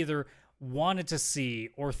that we either wanted to see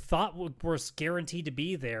or thought was guaranteed to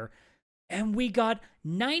be there, and we got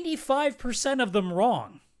 95% of them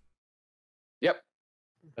wrong. Yep.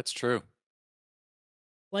 That's true.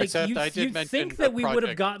 Like you'd think that we would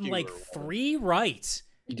have gotten like 3 right.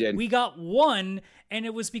 You did. We got 1, and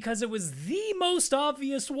it was because it was the most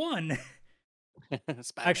obvious one.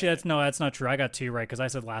 Actually, that's not true. I got 2 right because I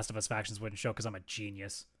said Last of Us Factions wouldn't show because I'm a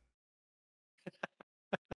genius.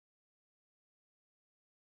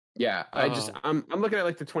 Yeah, I'm looking at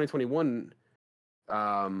like the 2021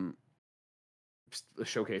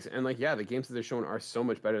 showcase, and like the games that they're showing are so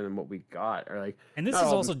much better than what we got. Or like, and this is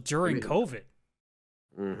also during COVID.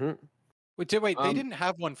 Mm-hmm. Wait, they didn't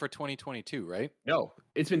have one for 2022, right? No,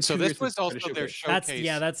 it's been 2 so. years This was also their showcase.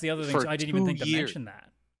 That's the other thing. I didn't even think to mention that.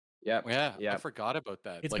 Yeah, I forgot about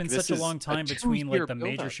that. It's been such a long time between like the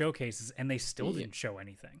major showcases, and they still didn't show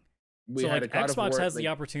anything. So like Xbox has the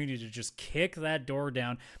opportunity to just kick that door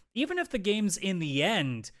down, even if the games in the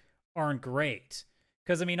end aren't great.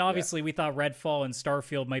 Because I mean, obviously, we thought Redfall and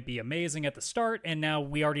Starfield might be amazing at the start, and now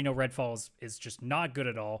we already know Redfall is just not good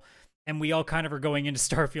at all. And we all kind of are going into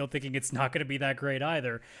Starfield thinking it's not going to be that great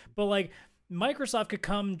either. But like Microsoft could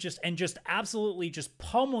come just absolutely just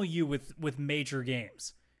pummel you with major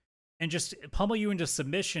games, and just pummel you into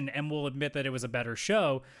submission, and we'll admit that it was a better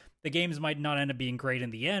show. The games might not end up being great in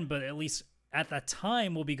the end, but at least at that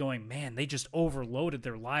time we'll be going, man, they just overloaded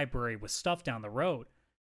their library with stuff down the road.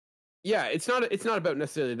 Yeah, it's not about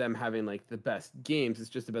necessarily them having like the best games. It's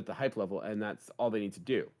just about the hype level, and that's all they need to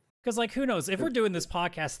do. Because, like, who knows? If we're doing this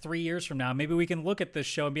podcast 3 years from now, maybe we can look at this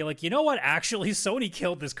show and be like, you know what? Actually, Sony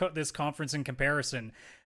killed this conference in comparison.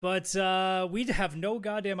 But we have no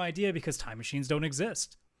goddamn idea because time machines don't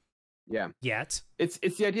exist. Yeah. Yet. It's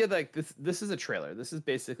the idea that like, this is a trailer. This is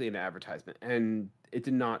basically an advertisement. And it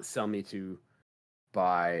did not sell me to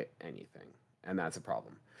buy anything. And that's a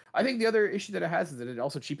problem. I think the other issue that it has is that it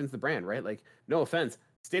also cheapens the brand, right? Like, no offense,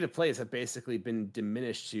 State of Plays have basically been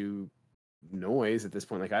diminished to noise at this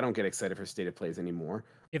point. Like I don't get excited for State of Plays anymore.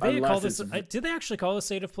 If they had called this, did they actually call it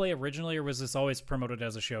State of Play originally, or was this always promoted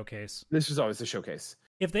as a showcase? This was always a showcase.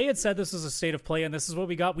 If they had said this was a State of Play and this is what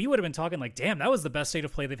we got, we would have been talking like, damn, that was the best State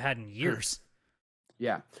of Play they've had in years.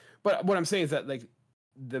 Yeah, but what I'm saying is that like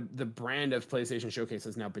the brand of PlayStation Showcase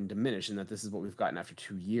has now been diminished, and that this is what we've gotten after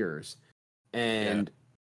 2 years, and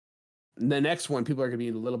the next one people are going to be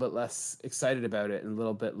a little bit less excited about it and a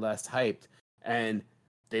little bit less hyped, and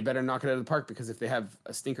they better knock it out of the park, because if they have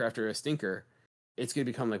a stinker after a stinker, it's going to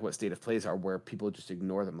become like what State of Plays are, where people just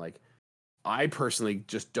ignore them. Like, I personally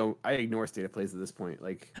just don't. I ignore State of Plays at this point.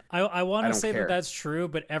 Like, I want to say that that's true,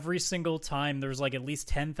 but every single time there's like at least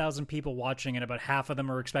 10,000 people watching, and about half of them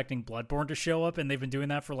are expecting Bloodborne to show up, and they've been doing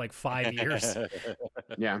that for like 5 years.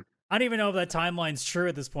 Yeah, I don't even know if that timeline's true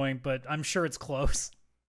at this point, but I'm sure it's close.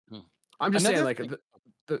 I'm just saying, like,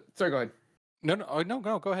 sorry, go ahead. No,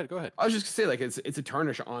 go ahead. I was just gonna say, like, it's a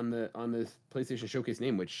tarnish on the PlayStation Showcase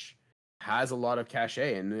name, which has a lot of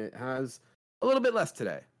cachet, and it has a little bit less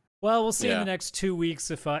today. Well, we'll see in the next 2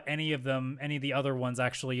 weeks if any of the other ones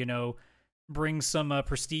actually, bring some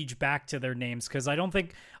prestige back to their names, because I don't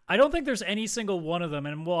think there's any single one of them,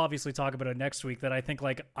 and we'll obviously talk about it next week, that I think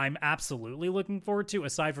like I'm absolutely looking forward to,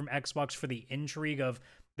 aside from Xbox for the intrigue of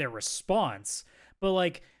their response. But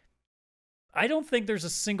like, I don't think there's a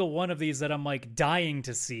single one of these that I'm like dying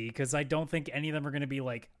to see, because I don't think any of them are going to be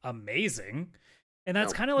like amazing. And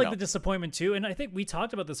that's kind of like the disappointment too. And I think we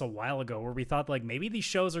talked about this a while ago, where we thought like maybe these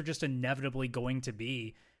shows are just inevitably going to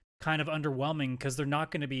be kind of underwhelming, because they're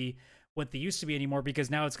not going to be what they used to be anymore,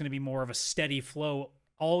 because now it's going to be more of a steady flow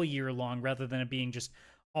all year long, rather than it being just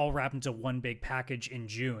all wrapped into one big package in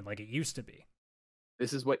June like it used to be.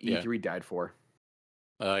 This is what E3 died for.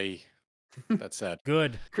 That's sad.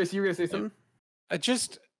 Good. Chris, you were going to say something?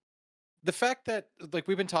 Just the fact that, like,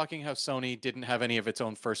 we've been talking how Sony didn't have any of its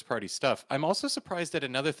own first-party stuff. I'm also surprised at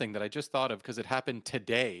another thing that I just thought of, because it happened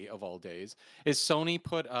today of all days, is Sony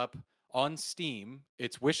put up on Steam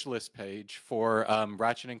its wish list page for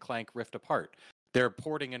Ratchet and Clank Rift Apart. They're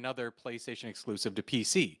porting another PlayStation exclusive to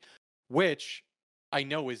PC, which I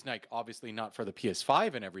know is like obviously not for the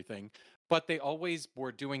PS5 and everything, but they always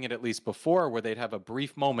were doing it, at least before, where they'd have a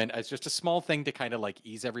brief moment as just a small thing to kind of like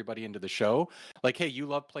ease everybody into the show. Like, hey, you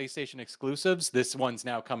love PlayStation exclusives? This one's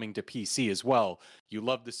now coming to PC as well. You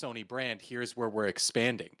love the Sony brand? Here's where we're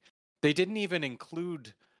expanding. They didn't even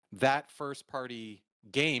include that first party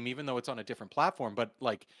game, even though it's on a different platform, but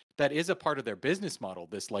like that is a part of their business model,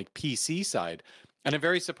 this like PC side. And I'm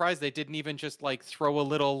very surprised they didn't even just like throw a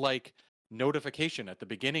little like notification at the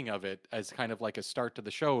beginning of it as kind of like a start to the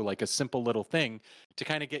show, like a simple little thing to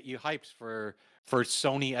kind of get you hyped for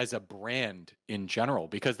Sony as a brand in general,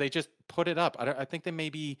 because they just put it up. I think they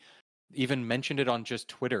maybe even mentioned it on just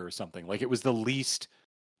Twitter or something. Like, it was the least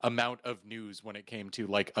amount of news when it came to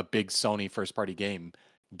like a big Sony first party game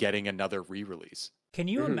getting another re-release. Can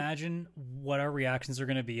you imagine what our reactions are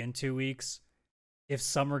going to be in 2 weeks if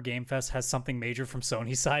Summer Game Fest has something major from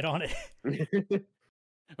Sony's side on it?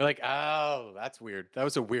 We're like, oh, that's weird. That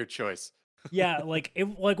was a weird choice. Yeah, like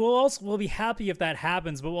we'll be happy if that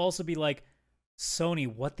happens, but we'll also be like, Sony,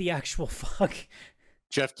 what the actual fuck?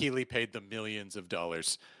 Jeff Keighley paid them millions of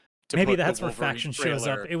dollars. Maybe that's where Faction shows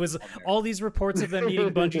up. It was all these reports of them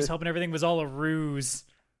eating Bungie's help and everything was all a ruse.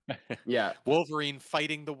 Yeah, Wolverine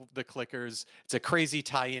fighting the clickers. It's a crazy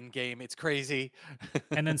tie-in game. It's crazy.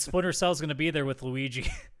 And then Splinter Cell's gonna be there with Luigi.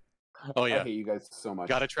 Oh yeah, I hate you guys so much.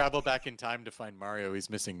 Got to travel back in time to find Mario. He's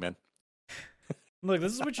missing, man. Look,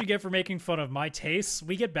 this is what you get for making fun of my tastes.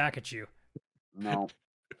 We get back at you. No.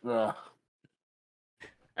 Ugh.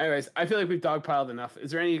 Anyways, I feel like we've dogpiled enough. Is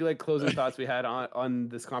there any like closing thoughts we had on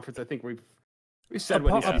this conference? I think we've said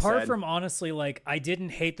what needs to be said. Apart from, honestly, like, I didn't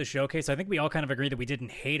hate the showcase. I think we all kind of agree that we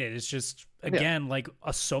didn't hate it. It's just, again, like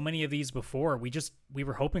so many of these before, we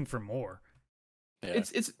were hoping for more. Yeah.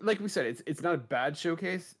 It's like we said, it's not a bad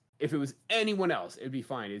showcase. If it was anyone else, it'd be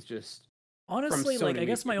fine. It's just, honestly, like, I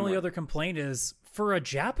guess my only other complaint is, for a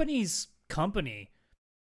Japanese company,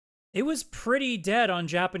 it was pretty dead on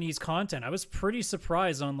Japanese content. I was pretty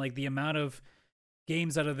surprised on like the amount of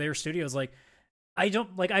games out of their studios. Like, I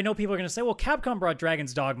know people are going to say, well, Capcom brought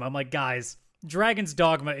Dragon's Dogma. I'm like, guys, Dragon's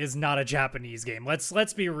Dogma is not a Japanese game.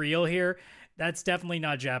 Let's be real here. That's definitely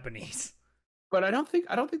not Japanese. But I don't think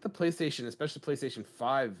the PlayStation, especially PlayStation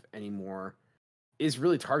 5 anymore, is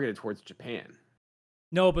really targeted towards Japan.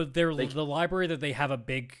 No, but the library that they have a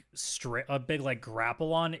big like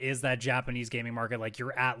grapple on is that Japanese gaming market, like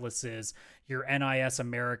your Atlases, your NIS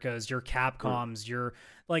Americas, your Capcoms, your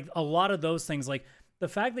like a lot of those things. Like the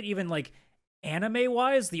fact that even like anime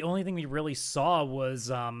wise, the only thing we really saw was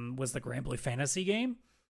the Granblue Fantasy game.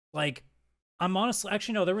 Like, I'm honestly,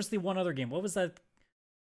 actually no, there was the one other game. What was that?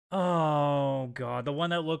 Oh god, the one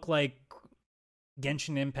that looked like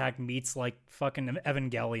Genshin Impact meets like fucking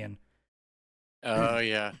Evangelion. Oh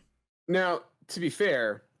yeah. Now, to be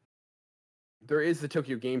fair, there is the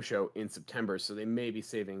Tokyo Game Show in September, so they may be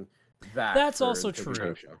saving that. That's also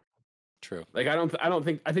true. True. Like I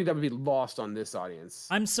think that would be lost on this audience.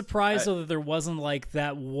 I'm surprised though that there wasn't like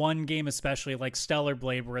that one game, especially like Stellar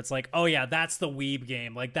Blade, where it's like, oh yeah, that's the weeb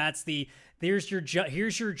game. Like here's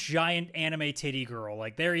your giant anime titty girl.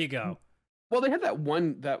 Like there you go. Well, they had that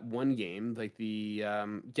one game, like the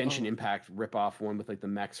Genshin Impact ripoff one with like the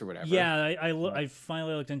mechs or whatever. Yeah, I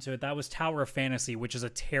finally looked into it. That was Tower of Fantasy, which is a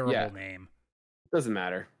terrible name. Doesn't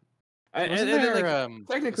matter.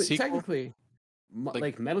 Technically,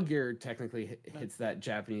 like Metal Gear technically hits that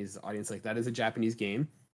Japanese audience. Like that is a Japanese game,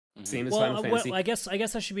 same as Final Fantasy. Well, I guess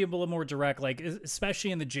I should be a little more direct. Like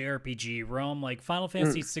especially in the JRPG realm, like Final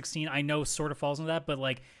Fantasy 16, I know sort of falls into that, but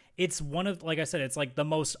like it's one of, like I said, it's like the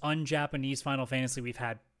most un-Japanese Final Fantasy we've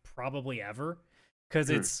had probably ever, because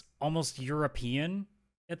it's almost European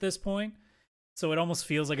at this point. So it almost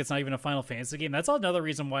feels like it's not even a Final Fantasy game. That's another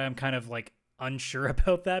reason why I'm kind of like unsure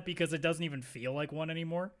about that, because it doesn't even feel like one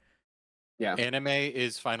anymore. Yeah. Anime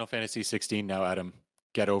is Final Fantasy 16 now, Adam.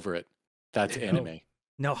 Get over it. That's anime.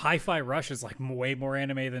 No, Hi-Fi Rush is like way more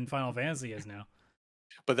anime than Final Fantasy is now.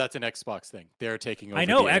 But that's an Xbox thing. They're taking over. I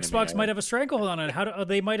know the Xbox anime. might have a stranglehold on it.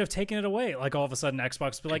 They might have taken it away. Like all of a sudden,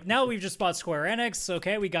 Xbox be like, "Now we've just bought Square Enix.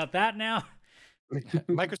 Okay, we got that now."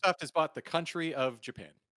 Microsoft has bought the country of Japan.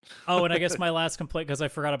 Oh, and I guess my last complaint, because I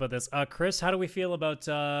forgot about this. Chris, how do we feel about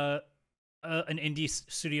an indie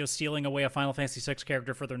studio stealing away a Final Fantasy VI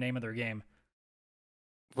character for their name of their game?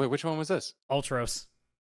 Wait, which one was this? Ultros.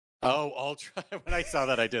 Oh, Ultra. When I saw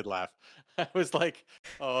that, I did laugh. I was like,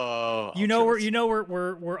 "Oh,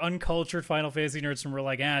 Ultros." We're uncultured Final Fantasy nerds, and we're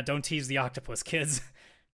like, don't tease the octopus, kids.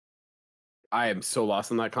 I am so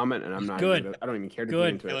lost on that comment, and I'm not Good. I don't even care to Good. get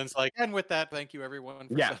into it. Dylan's like, and with that, thank you everyone.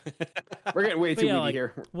 For Yeah. We're getting way too witty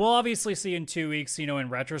here. We'll obviously see in 2 weeks, in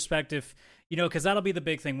retrospect, if, because that'll be the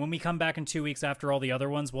big thing. When we come back in 2 weeks after all the other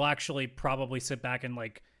ones, we'll actually probably sit back and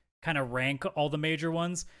like kind of rank all the major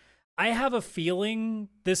ones. I have a feeling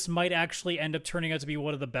this might actually end up turning out to be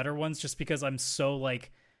one of the better ones, just because I'm so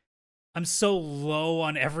low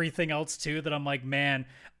on everything else too, that I'm like, man,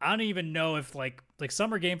 I don't even know if like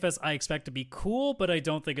Summer Game Fest I expect to be cool, but I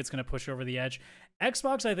don't think it's going to push over the edge.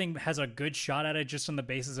 Xbox, I think, has a good shot at it, just on the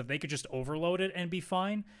basis of they could just overload it and be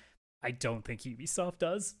fine. I don't think Ubisoft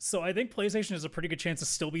does. So I think PlayStation has a pretty good chance to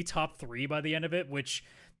still be top 3 by the end of it, which,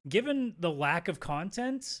 given the lack of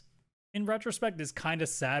content, in retrospect, is kind of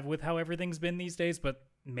sad with how everything's been these days, but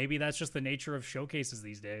maybe that's just the nature of showcases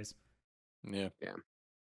these days. Yeah.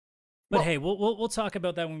 But hey, we'll talk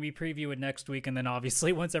about that when we preview it next week, and then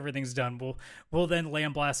obviously once everything's done, we'll then lay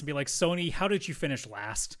on blast and be like, Sony, how did you finish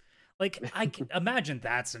last? Like, I can imagine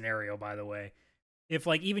that scenario, by the way, if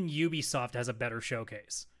like even Ubisoft has a better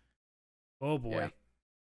showcase. Oh boy. Yeah.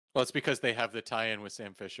 Well, it's because they have the tie-in with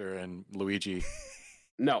Sam Fisher and Luigi.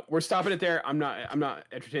 No, we're stopping it there. I'm not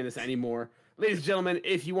entertaining this anymore. Ladies and gentlemen,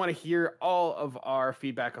 if you want to hear all of our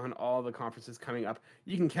feedback on all the conferences coming up,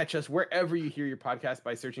 you can catch us wherever you hear your podcast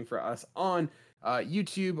by searching for us on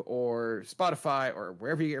YouTube or Spotify or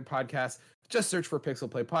wherever you get your podcasts. Just search for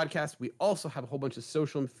PixelPlay Podcast. We also have a whole bunch of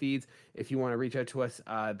social feeds. If you want to reach out to us,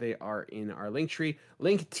 they are in our link tree,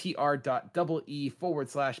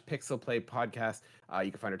 linktr.ee/PixelPlay Podcast.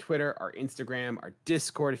 You can find our Twitter, our Instagram, our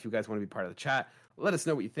Discord if you guys want to be part of the chat. Let us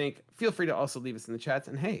know what you think. Feel free to also leave us in the chats.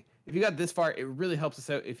 And hey, if you got this far, it really helps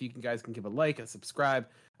us out if you guys can give a like, a subscribe.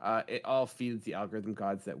 It all feeds the algorithm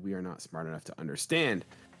gods that we are not smart enough to understand.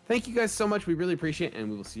 Thank you guys so much. We really appreciate it,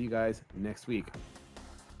 and we will see you guys next week.